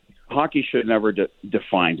 Like, hockey should never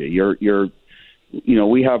define it.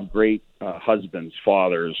 We have great husbands,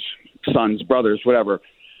 fathers, sons, brothers, whatever,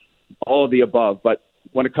 all of the above. But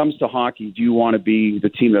when it comes to hockey, do you want to be the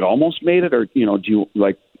team that almost made it, or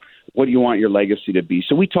what do you want your legacy to be?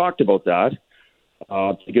 So we talked about that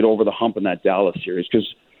to get over the hump in that Dallas series, because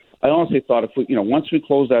I honestly thought if we, once we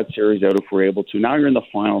close that series out, if we're able to, now you're in the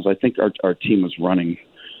finals. I think our team was running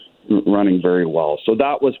very well. So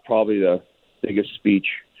that was probably the biggest speech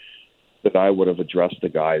that I would have addressed the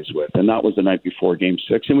guys with. And that was the night before Game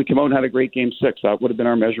 6. And we came out and had a great Game 6. That would have been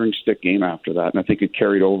our measuring stick game after that. And I think it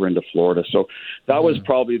carried over into Florida. So that was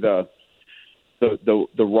probably the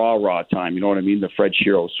raw time, you know what I mean? The Fred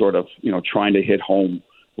Shero sort of, trying to hit home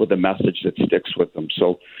with a message that sticks with them.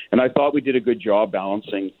 So, and I thought we did a good job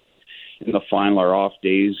balancing in the final our off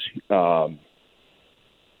days of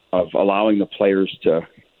allowing the players to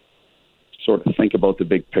sort of think about the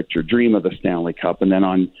big picture, dream of the Stanley Cup. And then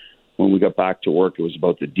when we got back to work, it was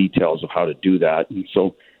about the details of how to do that. And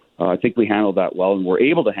so I think we handled that well, and we're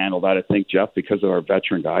able to handle that, I think, Jeff, because of our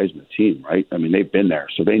veteran guys in the team, right? I mean, they've been there,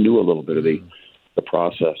 so they knew a little bit of the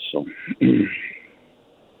process. So,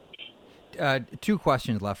 2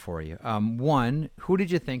 questions left for you. One, who did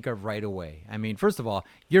you think of right away? I mean, first of all,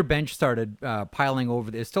 your bench started piling over.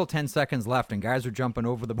 There's still 10 seconds left, and guys are jumping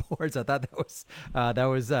over the boards. I thought that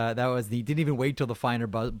was he didn't even wait till the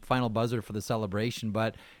final buzzer for the celebration.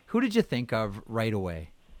 But who did you think of right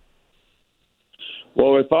away?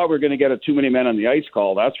 Well, I thought we were going to get a too many men on the ice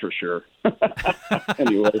call. That's for sure.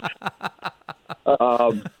 Anyway,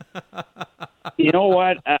 you know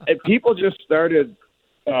what? People just started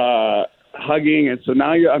hugging, and so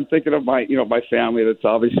now I'm thinking of my family that's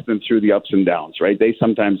obviously been through the ups and downs, right? They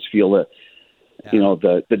sometimes feel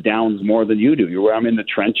the downs more than you do. I'm in the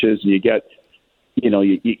trenches, and you get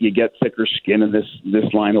thicker skin in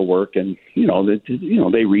this line of work, and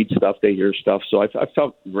they read stuff, they hear stuff. So I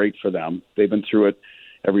felt great for them. They've been through it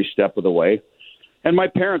every step of the way. And my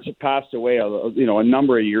parents had passed away, a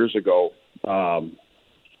number of years ago.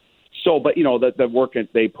 But the work that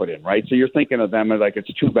they put in, right? So you're thinking of them like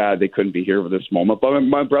it's too bad they couldn't be here for this moment. But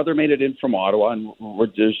my brother made it in from Ottawa, and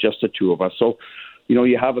there's just the 2 of us. So,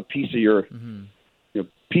 you have a piece of your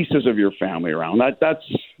pieces of your family around. That's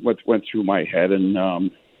what went through my head, and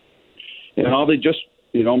they just,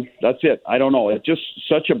 that's it. I don't know. It's just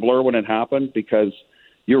such a blur when it happened, because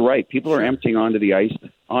you're right. People are emptying onto the ice,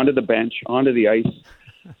 onto the bench, onto the ice.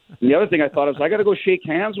 And the other thing I thought is I got to go shake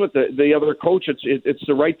hands with the other coach. It's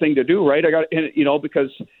the right thing to do, right? I got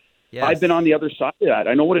because I've been on the other side of that.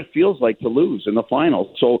 I know what it feels like to lose in the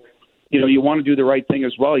finals. So, you want to do the right thing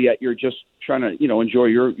as well. Yet you're just trying to enjoy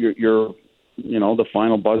your the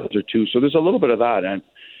final buzzer too. So there's a little bit of that, and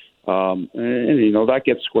that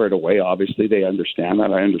gets squared away. Obviously, they understand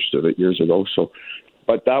that. I understood it years ago. So,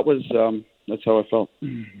 but that was that's how I felt.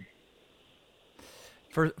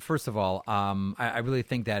 First of all, I really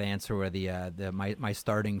think that answer where my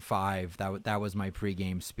starting five, that was my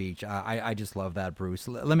pregame speech. I just love that, Bruce.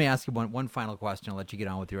 Let me ask you one final question. I'll let you get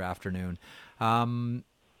on with your afternoon.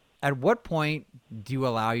 At what point do you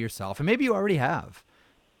allow yourself, and maybe you already have,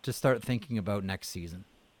 to start thinking about next season?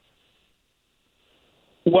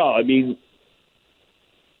 Well, I mean,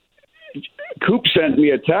 Coop sent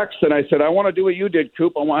me a text, and I said, I want to do what you did,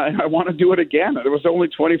 Coop. I want to do it again. And it was only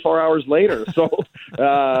 24 hours later, so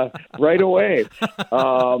right away.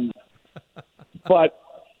 But,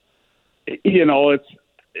 you know,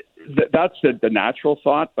 that's the natural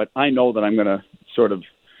thought, but I know that I'm going to sort of,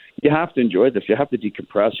 you have to enjoy this. You have to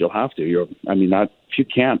decompress. You'll have to. If you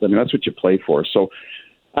can't, that's what you play for. So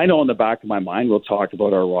I know in the back of my mind we'll talk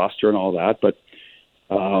about our roster and all that, but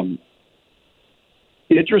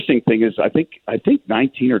the interesting thing is I think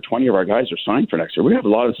 19 or 20 of our guys are signed for next year. We have a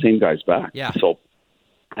lot of the same guys back. Yeah. So,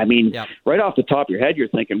 right off the top of your head, you're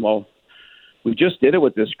thinking, well, we just did it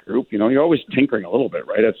with this group. You know, you're always tinkering a little bit,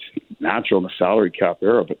 right? That's natural in the salary cap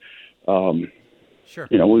era, but sure.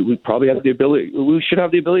 You know, we probably have the ability. We should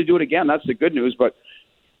have the ability to do it again. That's the good news. But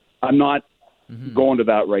I'm not going to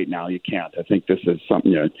that right now. You can't. I think this is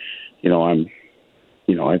something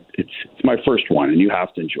it's my first one, and you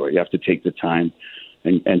have to enjoy it. You have to take the time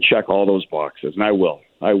and check all those boxes, and I will.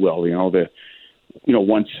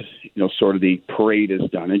 Once sort of the parade is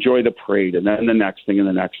done, enjoy the parade, and then the next thing and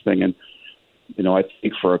the next thing, and I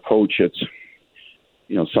think for a coach, it's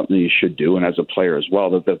something you should do, and as a player as well.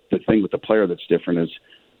 The thing with the player that's different is,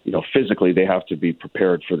 physically they have to be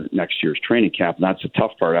prepared for the next year's training camp, and that's the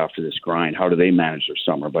tough part after this grind. How do they manage their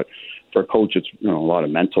summer? But for a coach, it's a lot of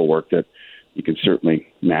mental work that you can certainly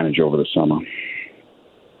manage over the summer.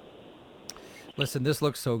 Listen, this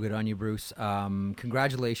looks so good on you, Bruce.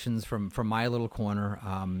 Congratulations from my little corner.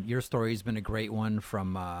 Your story's been a great one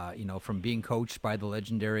from being coached by the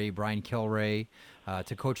legendary Brian Kilrea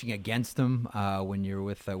to coaching against him when you're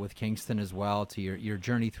with Kingston as well, to your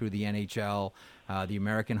journey through the NHL, the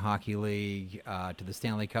American Hockey League, to the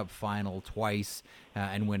Stanley Cup final twice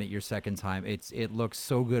and win it your second time. It looks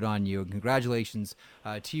so good on you. Congratulations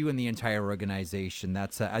to you and the entire organization.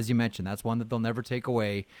 That's as you mentioned, that's one that they'll never take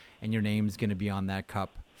away, and your name's going to be on that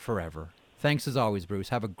cup forever. Thanks as always, Bruce.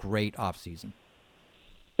 Have a great offseason.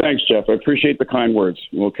 Thanks, Jeff. I appreciate the kind words.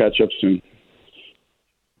 We'll catch up soon.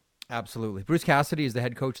 Absolutely. Bruce Cassidy is the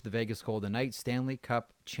head coach of the Vegas Golden Knights, Stanley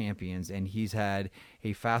Cup champions, and he's had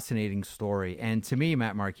a fascinating story. And to me,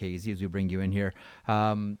 Matt Marchese, as we bring you in here,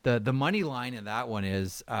 the money line in that one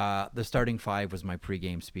is the starting five was my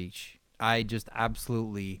pregame speech. I just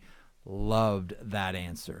absolutely loved that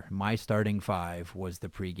answer. My starting five was the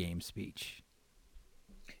pregame speech.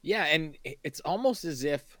 Yeah, and it's almost as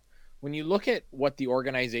if when you look at what the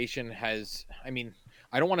organization has,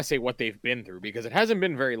 I don't want to say what they've been through because it hasn't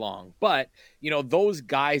been very long, but those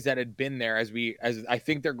guys that had been there as I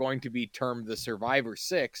think they're going to be termed the Survivor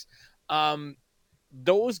Six,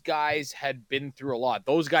 those guys had been through a lot.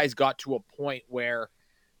 Those guys got to a point where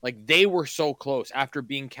they were so close after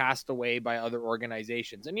being cast away by other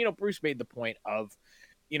organizations. And, Bruce made the point of,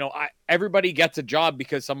 everybody gets a job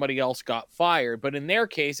because somebody else got fired. But in their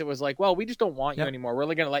case, it was like, well, we just don't want you anymore. We're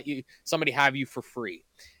only going to let somebody have you for free.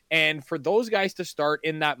 And for those guys to start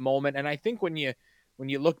in that moment, and I think when you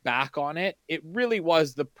look back on it, it really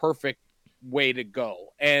was the perfect way to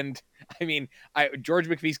go. And George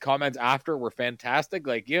McPhee's comments after were fantastic.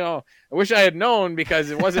 I wish I had known because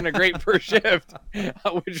it wasn't a great first shift,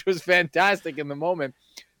 which was fantastic in the moment.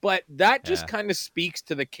 But that just kind of speaks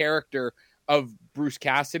to the character of Bruce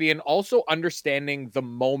Cassidy and also understanding the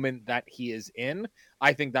moment that he is in.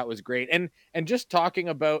 I think that was great. And just talking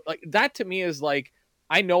about that to me is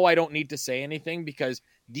I know I don't need to say anything because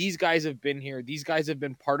these guys have been here. These guys have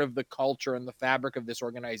been part of the culture and the fabric of this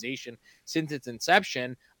organization since its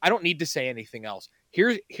inception. I don't need to say anything else.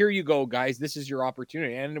 Here you go, guys. This is your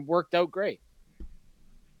opportunity. And it worked out great.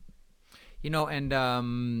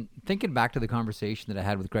 And thinking back to the conversation that I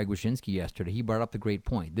had with Greg Wyshynski yesterday, he brought up the great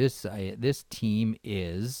point. This team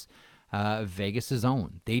is Vegas's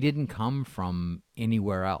own. They didn't come from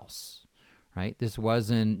anywhere else. Right, this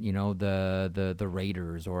wasn't the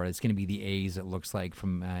Raiders or it's going to be the A's. It looks like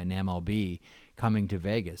from an MLB coming to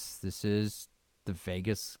Vegas. This is the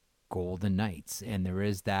Vegas Golden Knights, and there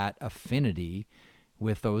is that affinity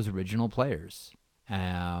with those original players.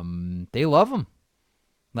 They love them.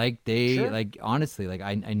 Honestly,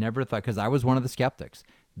 I never thought, because I was one of the skeptics.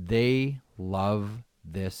 They love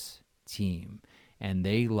this team, and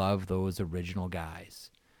they love those original guys.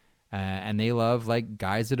 And they love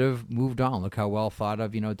guys that have moved on. Look how well thought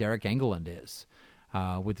of, Derek Engelland is.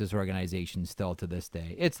 with this organization still to this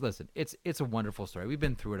day. It's a wonderful story. We've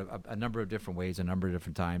been through it a number of different ways, a number of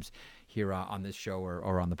different times here on this show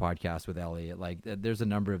or on the podcast with Elliot. Like there's a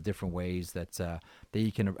number of different ways that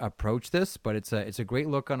you can approach this, but it's a great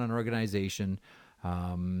look on an organization.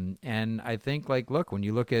 And I think, look, when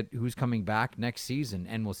you look at who's coming back next season,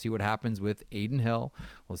 and we'll see what happens with Aiden Hill,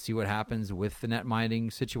 we'll see what happens with the net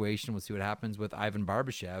minding situation, we'll see what happens with Ivan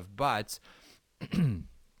Barbashev, but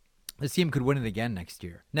this team could win it again next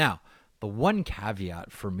year. Now, the one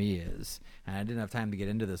caveat for me is, and I didn't have time to get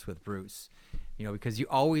into this with Bruce, because you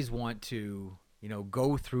always want to,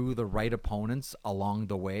 go through the right opponents along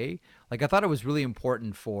the way. Like, I thought it was really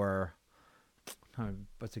important for,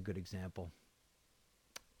 what's a good example?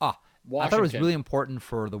 I thought it was really important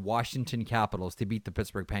for the Washington Capitals to beat the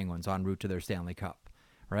Pittsburgh Penguins en route to their Stanley Cup,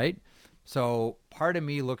 right? So part of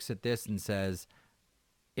me looks at this and says,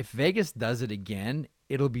 if Vegas does it again,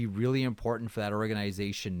 it'll be really important for that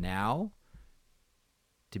organization now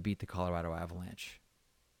to beat the Colorado Avalanche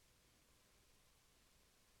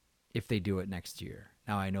if they do it next year.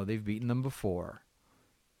 Now, I know they've beaten them before,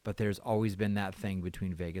 but there's always been that thing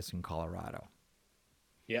between Vegas and Colorado.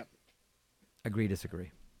 Yep. Agree, disagree?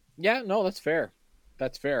 Yeah, no, that's fair.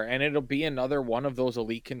 That's fair. And it'll be another one of those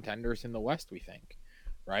elite contenders in the West, we think.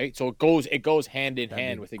 Right? So it goes hand in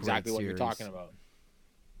hand with exactly what you're talking about.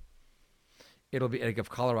 It'll be like if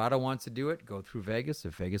Colorado wants to do it, go through Vegas.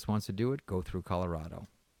 If Vegas wants to do it, go through Colorado.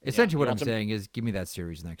 Essentially what I'm saying is give me that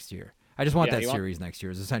series next year. I just want that series next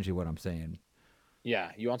year is essentially what I'm saying.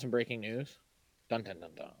 Yeah. You want some breaking news? Dun, dun,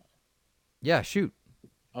 dun, dun. Yeah, shoot.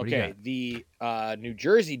 Okay. The New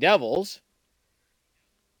Jersey Devils,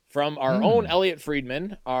 from our own Elliot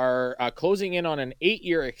Friedman, are closing in on an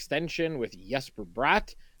 8-year extension with Jesper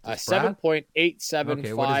Bratt,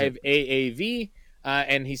 7.875 AAV.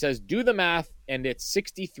 And he says, do the math, and it's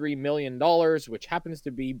 $63 million, which happens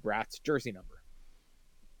to be Bratt's jersey number.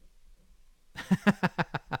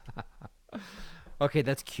 Okay,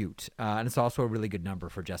 that's cute. And it's also a really good number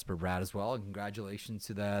for Jesper Bratt as well. And congratulations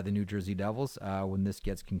to the New Jersey Devils. When this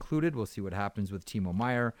gets concluded, we'll see what happens with Timo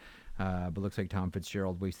Meier. But looks like Tom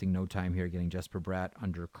Fitzgerald wasting no time here getting Jesper Bratt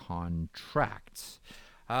under contract.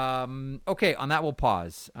 Okay, on that we'll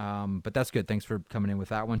pause. But that's good. Thanks for coming in with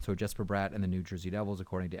that one. So Jesper Bratt and the New Jersey Devils,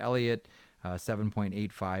 according to Elliot,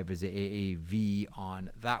 7.85 is the AAV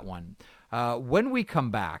on that one. When we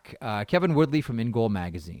come back, Kevin Woodley from In Goal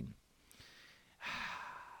Magazine.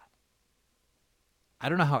 I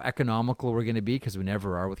don't know how economical we're going to be because we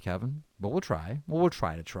never are with Kevin, but we'll try. We'll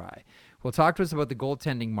try to try. We'll talk to us about the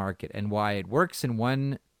goaltending market and why it works in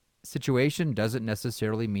one situation doesn't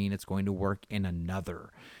necessarily mean it's going to work in another.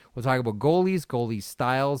 We'll talk about goalies, goalie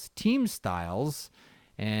styles, team styles,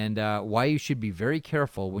 and why you should be very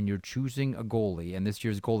careful when you're choosing a goalie. And this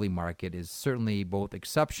year's goalie market is certainly both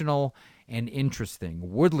exceptional and interesting.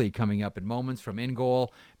 Woodley coming up in moments from In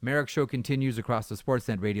Goal. Merrick Show continues across the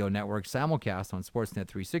Sportsnet Radio Network, simulcast on Sportsnet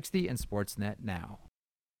 360 and Sportsnet Now.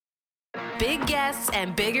 Big guests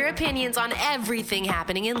and bigger opinions on everything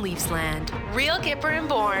happening in Leafsland. Real Kipper and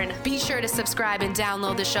Bourne. Be sure to subscribe and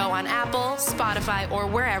download the show on Apple, Spotify, or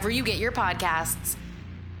wherever you get your podcasts.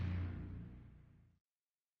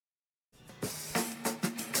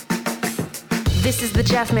 This is the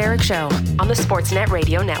Jeff Merrick Show on the Sportsnet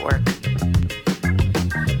Radio Network.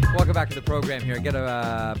 Welcome back to the program here. I got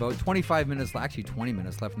about 25 minutes, actually 20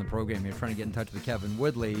 minutes left in the program here, trying to get in touch with Kevin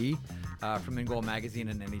Woodley from In Goal Magazine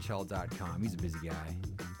and NHL.com. He's a busy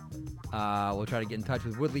guy. We'll try to get in touch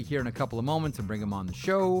with Woodley here in a couple of moments and bring him on the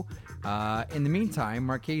show. In the meantime,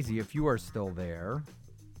 Marchese, if you are still there.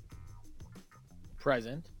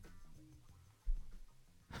 Present.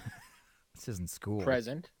 This isn't school.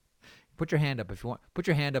 Present. Put your hand up if you want. Put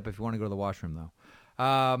your hand up if you want to go to the washroom, though.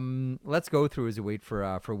 Let's go through as we wait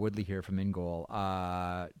for Woodley here from In Goal.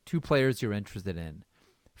 2 players you're interested in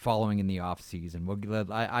following in the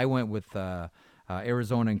offseason. I went with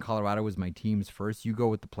Arizona and Colorado as my teams first. You go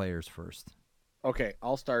with the players first. Okay,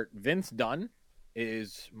 I'll start. Vince Dunn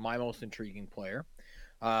is my most intriguing player.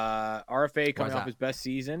 RFA coming off his best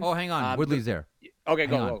season. Oh, hang on. Woodley's there. Okay,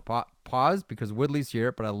 go. Pause, because Woodley's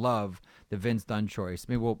here, but I love the Vince Dunn choice.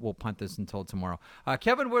 Maybe we'll punt this until tomorrow.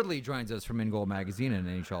 Kevin Woodley joins us from In Goal Magazine and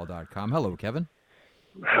NHL.com. Hello, Kevin.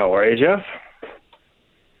 How are you, Jeff?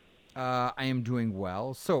 I am doing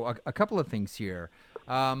well. So a couple of things here.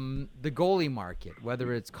 The goalie market,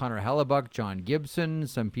 whether it's Connor Hellebuck, John Gibson,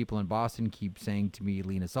 some people in Boston keep saying to me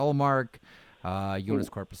Linus Ullmark, Jonas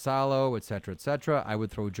Corposalo, et cetera, et cetera. I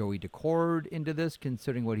would throw Joey Decord into this,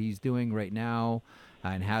 considering what he's doing right now.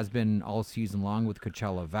 and has been all season long with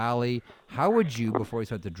Coachella Valley. How would you, before we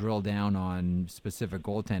start to drill down on specific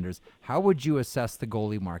goaltenders, how would you assess the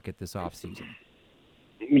goalie market this offseason?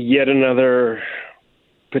 Yet another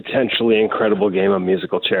potentially incredible game of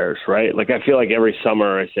musical chairs, right? Like, I feel like every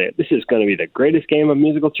summer I say, this is going to be the greatest game of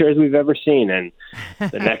musical chairs we've ever seen. And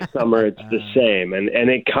the next summer it's the same. And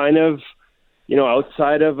it kind of,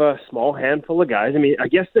 outside of a small handful of guys, I mean, I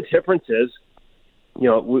guess the difference is,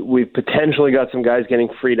 we've potentially got some guys getting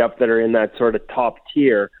freed up that are in that sort of top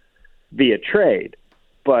tier via trade.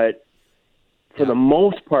 But for the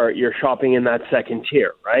most part, you're shopping in that second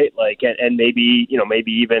tier, right? Like, and maybe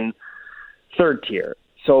even third tier.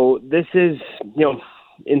 So this is,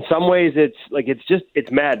 in some ways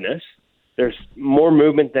it's madness. There's more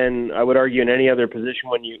movement than I would argue in any other position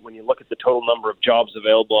when you look at the total number of jobs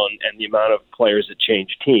available and the amount of players that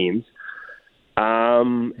change teams.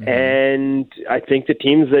 And I think the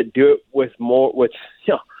teams that do it with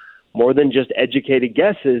more than just educated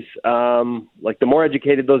guesses, like the more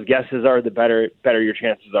educated those guesses are, the better your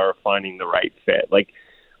chances are of finding the right fit. Like,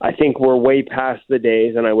 I think we're way past the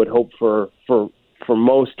days, and I would hope for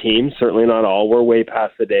most teams, certainly not all, we're way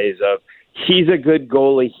past the days of he's a good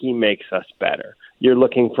goalie, he makes us better. You're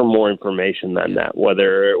looking for more information than that,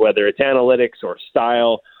 whether it's analytics or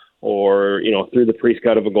style or, through the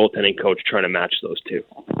pre-scout of a goaltending coach trying to match those two.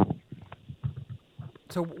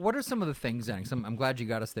 So what are some of the things, then? I'm glad you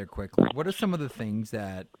got us there quickly. What are some of the things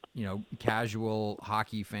that, casual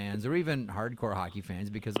hockey fans or even hardcore hockey fans,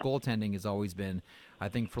 because goaltending has always been, I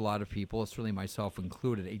think for a lot of people, certainly myself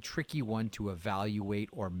included, a tricky one to evaluate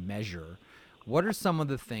or measure. What are some of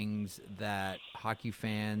the things that hockey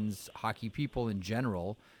fans, hockey people in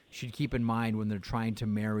general, should keep in mind when they're trying to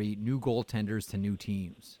marry new goaltenders to new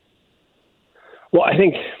teams? Well, I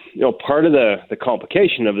think, part of the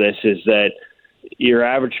complication of this is that your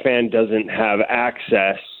average fan doesn't have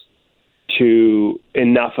access to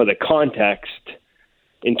enough of the context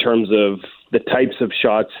in terms of the types of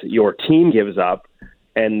shots your team gives up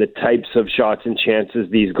and the types of shots and chances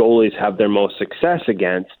these goalies have their most success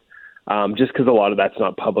against, just because a lot of that's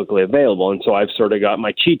not publicly available. And so I've sort of got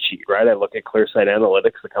my cheat sheet, right? I look at ClearSight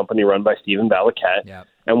Analytics, the company run by Stephen Valiquette,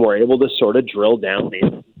 and we're able to sort of drill down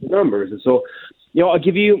into the numbers. And so, I can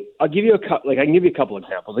give you a couple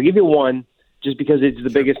examples. I'll give you one, just because it's the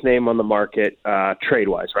biggest name on the market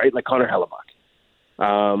trade-wise, right? Like Connor Hellebuck.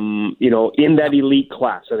 In that elite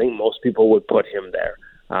class, I think most people would put him there.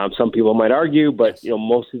 Some people might argue, but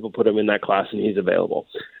most people put him in that class and he's available.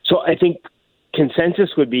 So I think consensus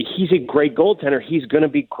would be he's a great goaltender. He's going to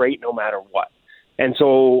be great no matter what. And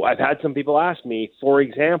so I've had some people ask me, for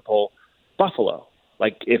example, Buffalo.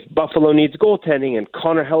 Like, if Buffalo needs goaltending and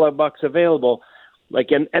Connor Hellebuck's available,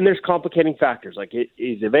 and there's complicating factors, like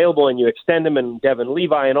he's available and you extend him and Devin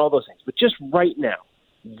Levi and all those things. But just right now,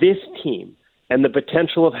 this team and the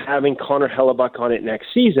potential of having Connor Hellebuck on it next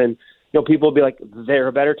season, people will be like, they're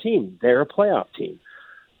a better team. They're a playoff team.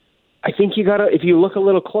 I think if you look a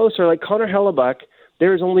little closer, like Connor Hellebuck,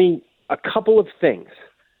 there's only a couple of things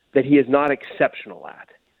that he is not exceptional at.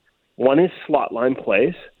 One is slot line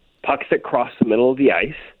plays, pucks that cross the middle of the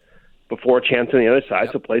ice before a chance on the other side,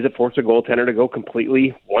 so plays that force a goaltender to go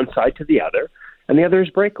completely one side to the other, and the other is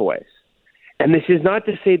breakaways. And this is not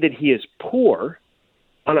to say that he is poor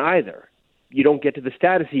on either. You don't get to the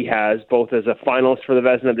status he has, both as a finalist for the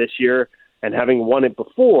Vezina this year and having won it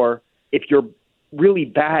before, if you're really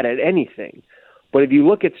bad at anything. But if you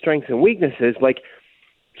look at strengths and weaknesses, like,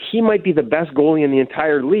 he might be the best goalie in the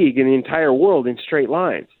entire league, in the entire world, in straight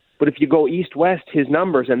lines. But if you go east-west, his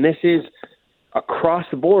numbers, and this is across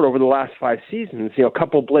the board over the last 5 seasons, a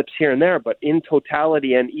couple blips here and there, but in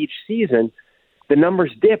totality and each season, the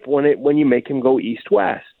numbers dip when you make him go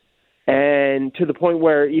east-west. And to the point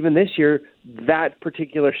where even this year, that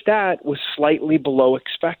particular stat was slightly below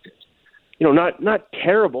expected. Not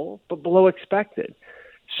terrible, but below expected.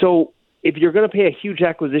 So if you're going to pay a huge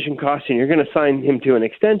acquisition cost and you're going to sign him to an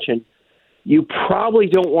extension, you probably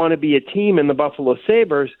don't want to be a team in the Buffalo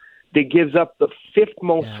Sabres that gives up the 5th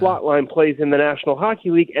most slot line plays in the National Hockey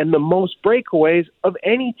League and the most breakaways of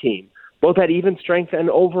any team, both at even strength and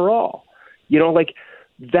overall.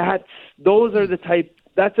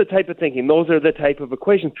 That's the type of thinking. Those are the type of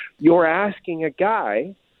equations. You're asking a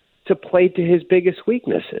guy to play to his biggest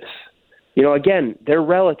weaknesses. Again, they're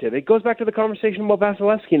relative. It goes back to the conversation about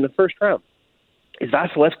Vasilevsky in the first round. Is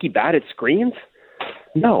Vasilevsky bad at screens?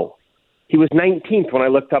 No. He was 19th when I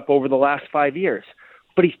looked up over the last 5 years.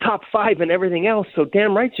 But he's top 5 in everything else, so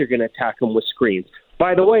damn right you're going to attack him with screens.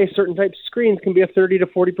 By the way, certain types of screens can be a 30 to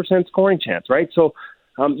 40% scoring chance, right? So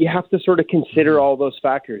you have to sort of consider all those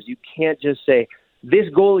factors. You can't just say this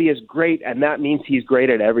goalie is great, and that means he's great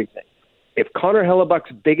at everything. If Connor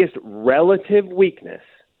Hellebuck's biggest relative weakness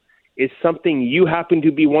is something you happen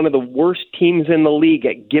to be one of the worst teams in the league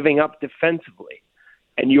at giving up defensively,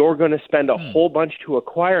 and you're going to spend a whole bunch to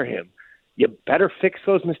acquire him, you better fix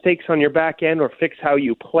those mistakes on your back end, or fix how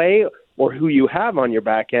you play or who you have on your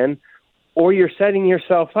back end, or you're setting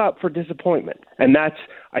yourself up for disappointment. And I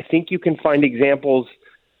think you can find examples,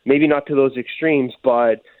 maybe not to those extremes,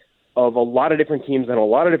 but of a lot of different teams and a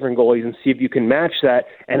lot of different goalies, and see if you can match that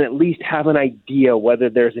and at least have an idea whether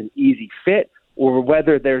there's an easy fit or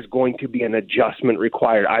whether there's going to be an adjustment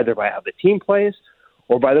required, either by how the team plays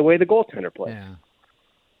or by the way the goaltender plays. Yeah.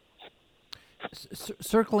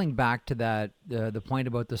 Circling back to that, the point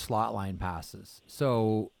about the slot line passes.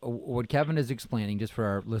 So what Kevin is explaining, just for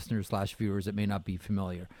our listeners/viewers that may not be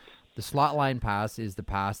familiar, the slot line pass is the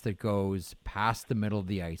pass that goes past the middle of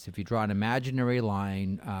the ice. If you draw an imaginary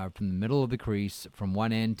line from the middle of the crease, from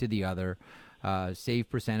one end to the other,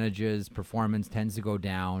 save percentages, performance tends to go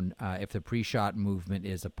down if the pre-shot movement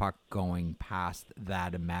is a puck going past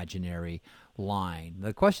that imaginary line.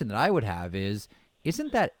 The question that I would have is,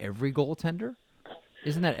 isn't that every goaltender?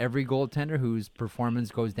 Isn't that every goaltender whose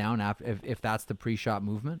performance goes down if that's the pre-shot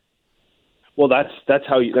movement? Well, that's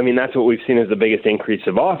how that's what we've seen as the biggest increase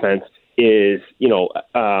of offense is,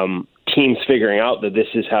 teams figuring out that this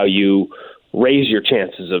is how you raise your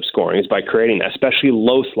chances of scoring, is by creating that, especially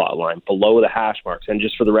low slot line, below the hash marks. And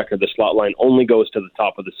just for the record, the slot line only goes to the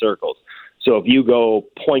top of the circles. So if you go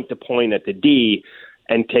point to point at the D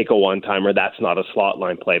and take a one-timer, that's not a slot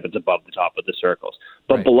line play, but it's above the top of the circles.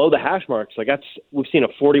 But right below the hash marks, we've seen a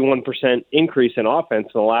 41% increase in offense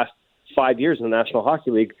in the last 5 years in the National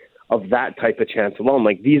Hockey League of that type of chance alone.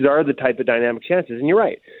 These are the type of dynamic chances. And you're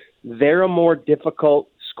right, they're a more difficult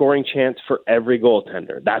scoring chance for every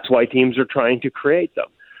goaltender. That's why teams are trying to create them.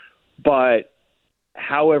 But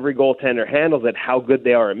how every goaltender handles it, how good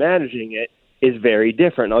they are at managing it, is very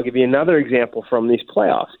different. I'll give you another example from these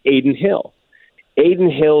playoffs. Adin Hill. Adin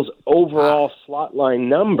Hill's overall slot line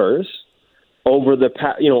numbers over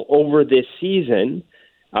this season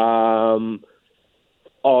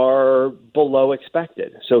are below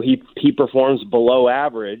expected. So he performs below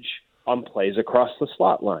average on plays across the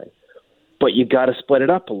slot line. But you got to split it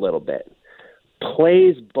up a little bit.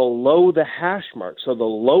 Plays below the hash mark, so the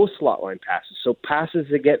low slot line passes, so passes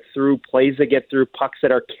that get through, plays that get through, pucks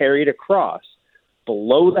that are carried across,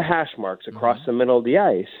 below the hash marks across the middle of the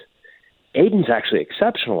ice, Aiden's actually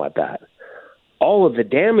exceptional at that. All of the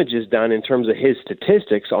damage is done in terms of his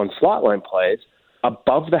statistics on slot line plays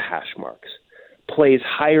above the hash marks, plays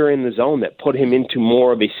higher in the zone that put him into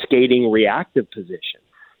more of a skating reactive position.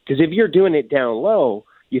 Because if you're doing it down low,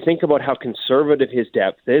 you think about how conservative his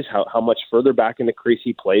depth is, how much further back in the crease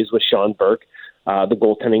he plays with Sean Burke, the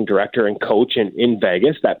goaltending director and coach in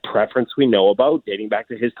Vegas, that preference we know about dating back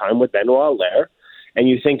to his time with Benoit Allaire. And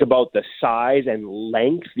you think about the size and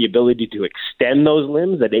length, the ability to extend those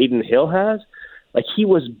limbs that Adin Hill has. He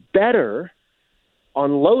was better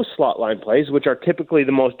on low slot line plays, which are typically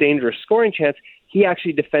the most dangerous scoring chance. He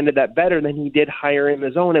actually defended that better than he did higher in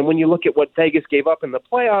the zone. And when you look at what Vegas gave up in the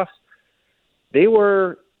playoffs, they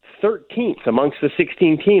were 13th amongst the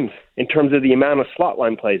 16 teams in terms of the amount of slot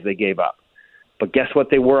line plays they gave up. But guess what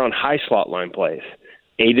they were on high slot line plays?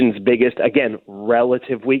 Aiden's biggest, again,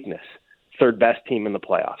 relative weakness. Third best team in the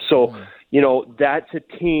playoffs. So, that's a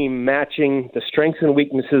team matching the strengths and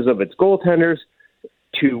weaknesses of its goaltenders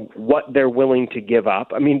to what they're willing to give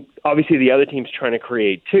up. Obviously the other team's trying to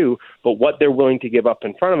create too, but what they're willing to give up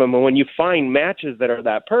in front of them. And when you find matches that are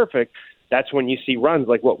that perfect, that's when you see runs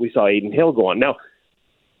like what we saw Adin Hill go on. Now,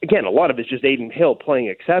 again, a lot of it's just Adin Hill playing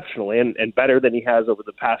exceptionally and better than he has over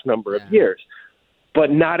the past number of years. But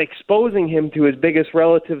not exposing him to his biggest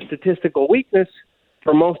relative statistical weakness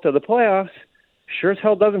for most of the playoffs sure as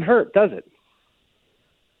hell doesn't hurt, does it?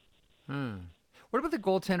 What about the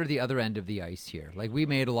goaltender the other end of the ice here? We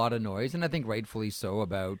made a lot of noise, and I think rightfully so,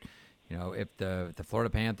 about if the Florida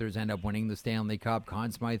Panthers end up winning the Stanley Cup,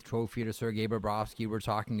 Conn Smythe Trophy to Sergei Bobrovsky. We're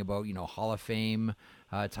talking about Hall of Fame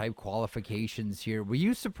type qualifications here. Were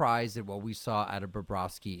you surprised at what we saw out of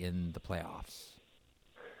Bobrovsky in the playoffs?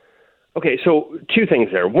 Okay, so two things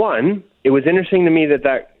there. One, it was interesting to me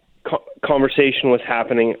that conversation was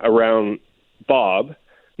happening around Bob.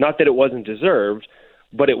 Not that it wasn't deserved,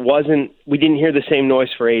 but we didn't hear the same noise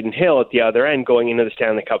for Adin Hill at the other end going into the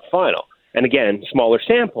Stanley Cup final. And again, smaller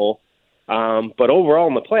sample, but overall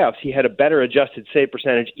in the playoffs, he had a better adjusted save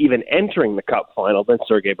percentage even entering the Cup final than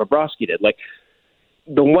Sergei Bobrovsky did.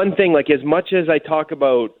 The one thing, as much as I talk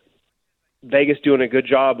about Vegas doing a good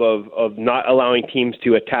job of not allowing teams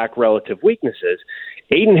to attack relative weaknesses,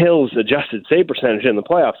 Adin Hill's adjusted save percentage in the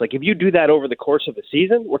playoffs, like if you do that over the course of a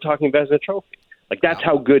season, we're talking Vezina Trophy. Like that's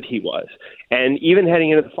how good he was. And even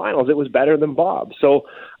heading into the finals, it was better than Bob. So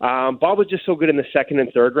Bob was just so good in the second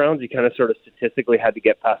and third rounds, he kind of sort of statistically had to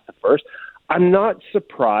get past the first. I'm not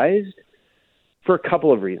surprised for a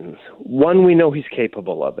couple of reasons. One, we know he's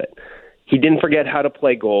capable of it. He didn't forget how to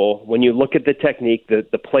play goal. When you look at the technique,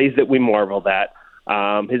 the plays that we marveled at,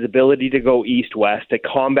 his ability to go east-west, to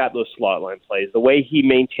combat those slot line plays, the way he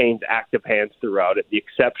maintains active hands throughout it, the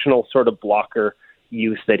exceptional sort of blocker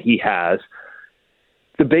use that he has.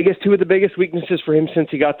 Two of the biggest weaknesses for him since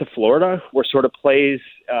he got to Florida were sort of plays,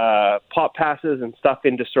 pop passes and stuff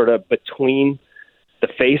into sort of between the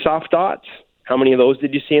face-off dots. How many of those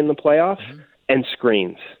did you see in the playoffs? Mm-hmm. And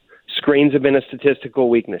screens. Screens have been a statistical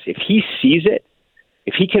weakness. If he sees it,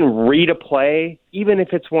 if he can read a play, even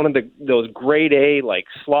if it's one of those grade A, like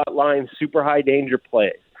slot line, super high danger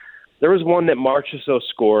plays. There was one that Marchessault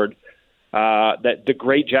scored, that the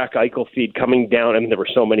great Jack Eichel feed coming down. I mean, there were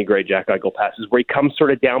so many great Jack Eichel passes where he comes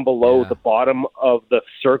sort of down below the bottom of the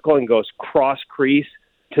circle and goes cross crease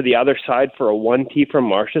to the other side for a 1T from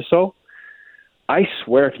Marchessault. I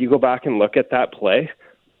swear, if you go back and look at that play,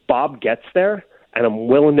 Bob gets there, and I'm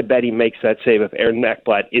willing to bet he makes that save if Aaron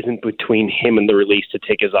Ekblad isn't between him and the release to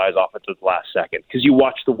take his eyes off it to the last second. Because you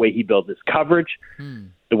watch the way he builds his coverage,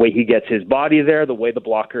 the way he gets his body there, the way the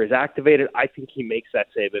blocker is activated. I think he makes that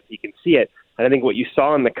save if he can see it. And I think what you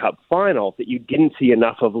saw in the Cup final that you didn't see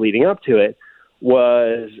enough of leading up to it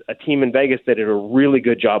was a team in Vegas that did a really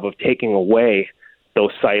good job of taking away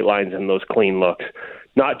those sight lines and those clean looks.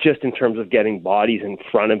 Not just in terms of getting bodies in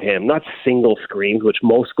front of him, not single screens, which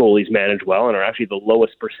most goalies manage well and are actually the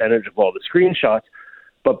lowest percentage of all the screen shots,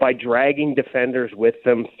 but by dragging defenders with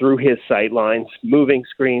them through his sight lines, moving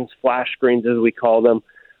screens, flash screens as we call them.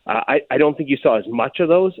 I don't think you saw as much of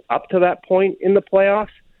those up to that point in the playoffs,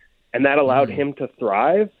 and that allowed him to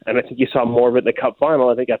thrive. And I think you saw more of it in the Cup final.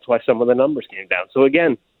 I think that's why some of the numbers came down. So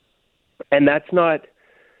again, and that's not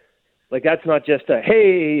just a,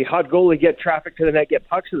 hey, hot goalie, get traffic to the net, get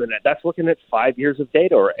pucks to the net. That's looking at 5 years of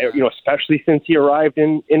data, or, especially since he arrived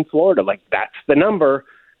in Florida. Like, that's the number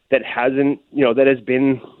that hasn't, that has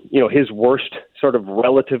been, his worst sort of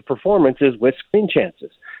relative performances with screen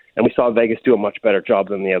chances. And we saw Vegas do a much better job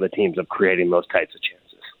than the other teams of creating those types of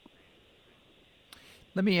chances.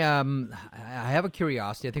 Let me. I have a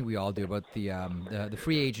curiosity. I think we all do about the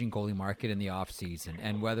free agent goalie market in the off season,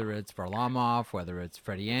 and whether it's Varlamov, whether it's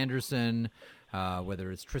Freddie Anderson,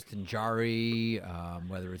 whether it's Tristan Jarry,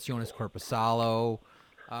 whether it's Jonas Korpisalo.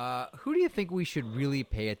 Who do you think we should really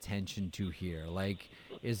pay attention to here? Like,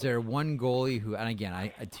 is there one goalie who? And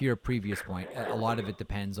again, to your previous point, a lot of it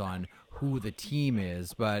depends on who the team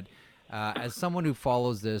is, but. As someone who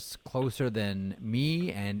follows this closer than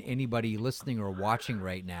me and anybody listening or watching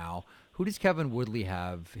right now, who does Kevin Woodley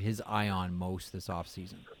have his eye on most this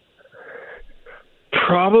offseason?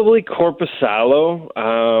 Probably Korpisalo,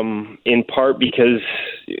 in part because,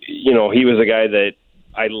 he was a guy that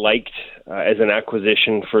I liked as an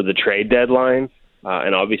acquisition for the trade deadline.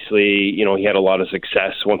 And obviously, he had a lot of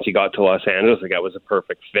success once he got to Los Angeles. Like, that was a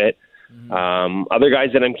perfect fit. Other guys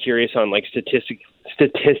that I'm curious on, like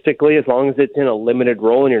statistically, as long as it's in a limited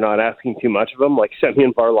role and you're not asking too much of them, like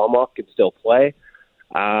Semyon Varlamov can still play.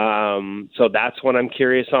 So that's what I'm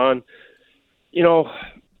curious on.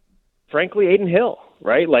 Frankly, Adin Hill,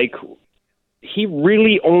 right? Like, he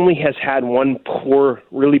really only has had one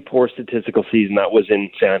really poor statistical season. That was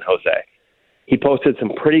in San Jose. He posted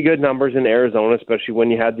some pretty good numbers in Arizona, especially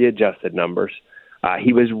when you had the adjusted numbers.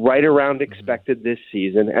 He was right around expected this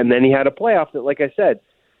season, and then he had a playoff that, like I said,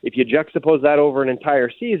 if you juxtapose that over an entire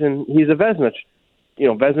season, he's a Vezina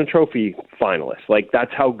Trophy finalist. Like,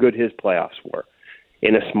 that's how good his playoffs were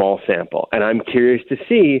in a small sample. And I'm curious to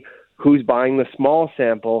see who's buying the small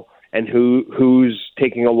sample and who's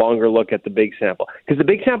taking a longer look at the big sample. Because the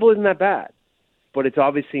big sample isn't that bad, but it's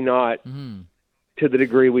obviously not to the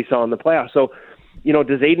degree we saw in the playoffs. So,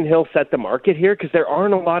 does Adin Hill set the market here? Because there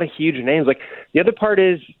aren't a lot of huge names. Like, the other part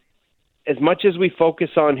is, as much as we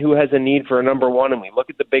focus on who has a need for a number one, and we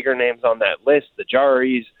look at the bigger names on that list, the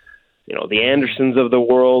Jarrys, the Andersons of the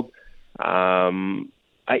world, how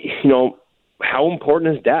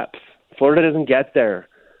important is depth? Florida doesn't get there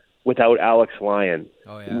without Alex Lyon.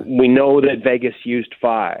 Oh, yeah. We know that Vegas used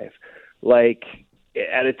 5. Like,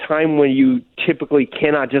 at a time when you typically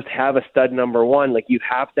cannot just have a stud number one, like, you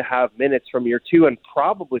have to have minutes from your 2, and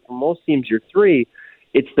probably for most teams your 3.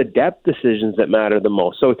 It's the depth decisions that matter the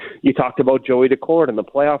most. So you talked about Joey Daccord and the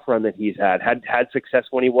playoff run that he's had success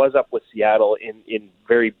when he was up with Seattle in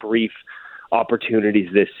very brief opportunities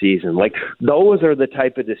this season. Like, those are the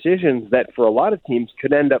type of decisions that for a lot of teams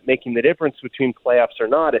could end up making the difference between playoffs or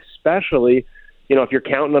not, especially, if you're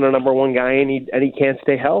counting on a number one guy and he can't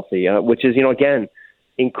stay healthy, which is, again,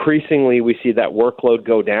 increasingly we see that workload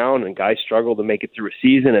go down and guys struggle to make it through a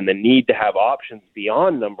season and the need to have options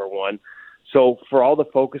beyond number one. So for all the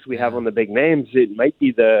focus we have on the big names, it might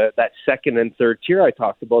be that second and third tier I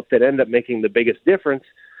talked about that end up making the biggest difference,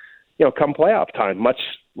 come playoff time, much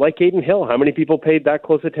like Aiden Hill. How many people paid that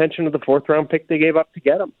close attention to the fourth-round pick they gave up to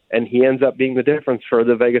get him? And he ends up being the difference for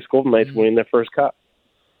the Vegas Golden Knights winning their first cup.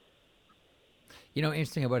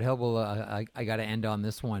 Interesting about Hill. Well, I got to end on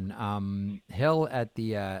this one. Hill at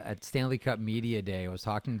the at Stanley Cup Media Day, I was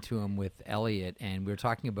talking to him with Elliot, and we were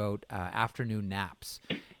talking about afternoon naps.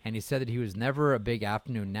 And he said that he was never a big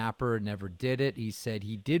afternoon napper, never did it. He said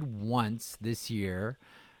he did once this year.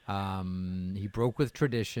 He broke with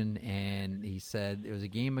tradition, and he said it was a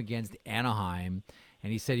game against Anaheim,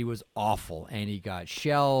 and he said he was awful, and he got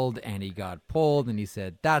shelled, and he got pulled, and he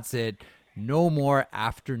said, that's it. No more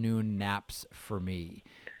afternoon naps for me.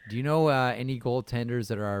 Do you know any goaltenders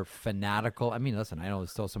that are fanatical? I mean, listen, I know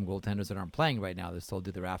there's still some goaltenders that aren't playing right now that still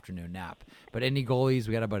do their afternoon nap. But any goalies,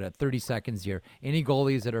 we got about 30 seconds here, any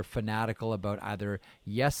goalies that are fanatical about either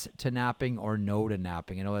yes to napping or no to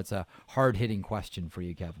napping? I know that's a hard-hitting question for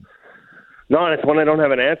you, Kevin. No, and it's one I don't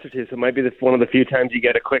have an answer to, so it might be one of the few times you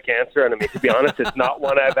get a quick answer. And I mean, to be honest, it's not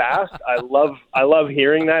one I've asked. I love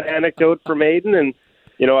hearing that anecdote from Aiden, and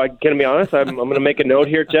I'm going to be honest, I'm going to make a note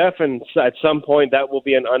here, Jeff, and at some point that will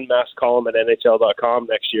be an unmasked column at NHL.com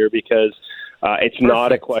next year because it's Perfect.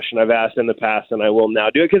 Not a question I've asked in the past, and I will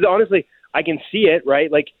now do it. Because honestly, I can see it,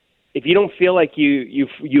 right? Like, if you don't feel like you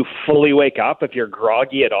fully wake up, if you're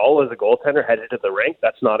groggy at all as a goaltender headed to the rink,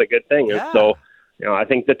 that's not a good thing. Yeah. And so, I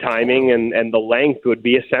think the timing and the length would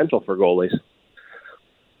be essential for goalies.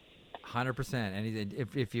 100%. And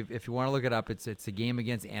if you want to look it up, it's a game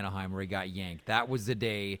against Anaheim where he got yanked. That was the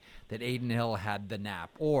day that Aiden Hill had the nap,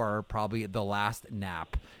 or probably the last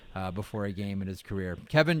nap before a game in his career.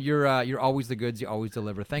 Kevin, you're always the goods. You always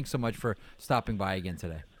deliver. Thanks so much for stopping by again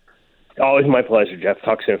today. Always my pleasure, Jeff.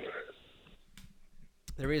 Talk soon.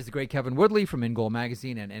 There is the great Kevin Woodley from In Goal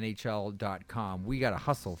Magazine and NHL.com. We got to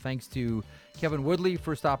hustle. Thanks to Kevin Woodley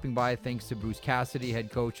for stopping by. Thanks to Bruce Cassidy,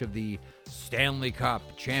 head coach of the Stanley Cup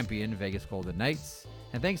champion Vegas Golden Knights.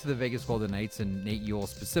 And thanks to the Vegas Golden Knights and Nate Ewell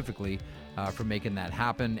specifically for making that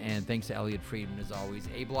happen. And thanks to Elliot Friedman, as always.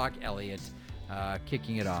 A-Block Elliot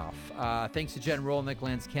kicking it off. Thanks to Jen Rolnick,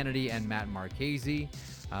 Lance Kennedy, and Matt Marchese.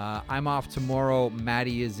 I'm off tomorrow.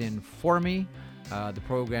 Maddie is in for me. The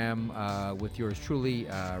program with yours truly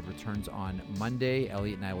returns on Monday.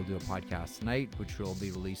 Elliot and I will do a podcast tonight, which will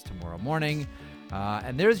be released tomorrow morning.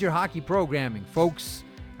 And there's your hockey programming, folks.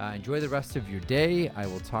 Enjoy the rest of your day. I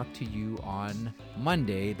will talk to you on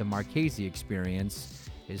Monday. The Marchese Experience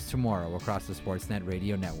is tomorrow across the Sportsnet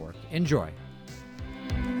Radio Network. Enjoy.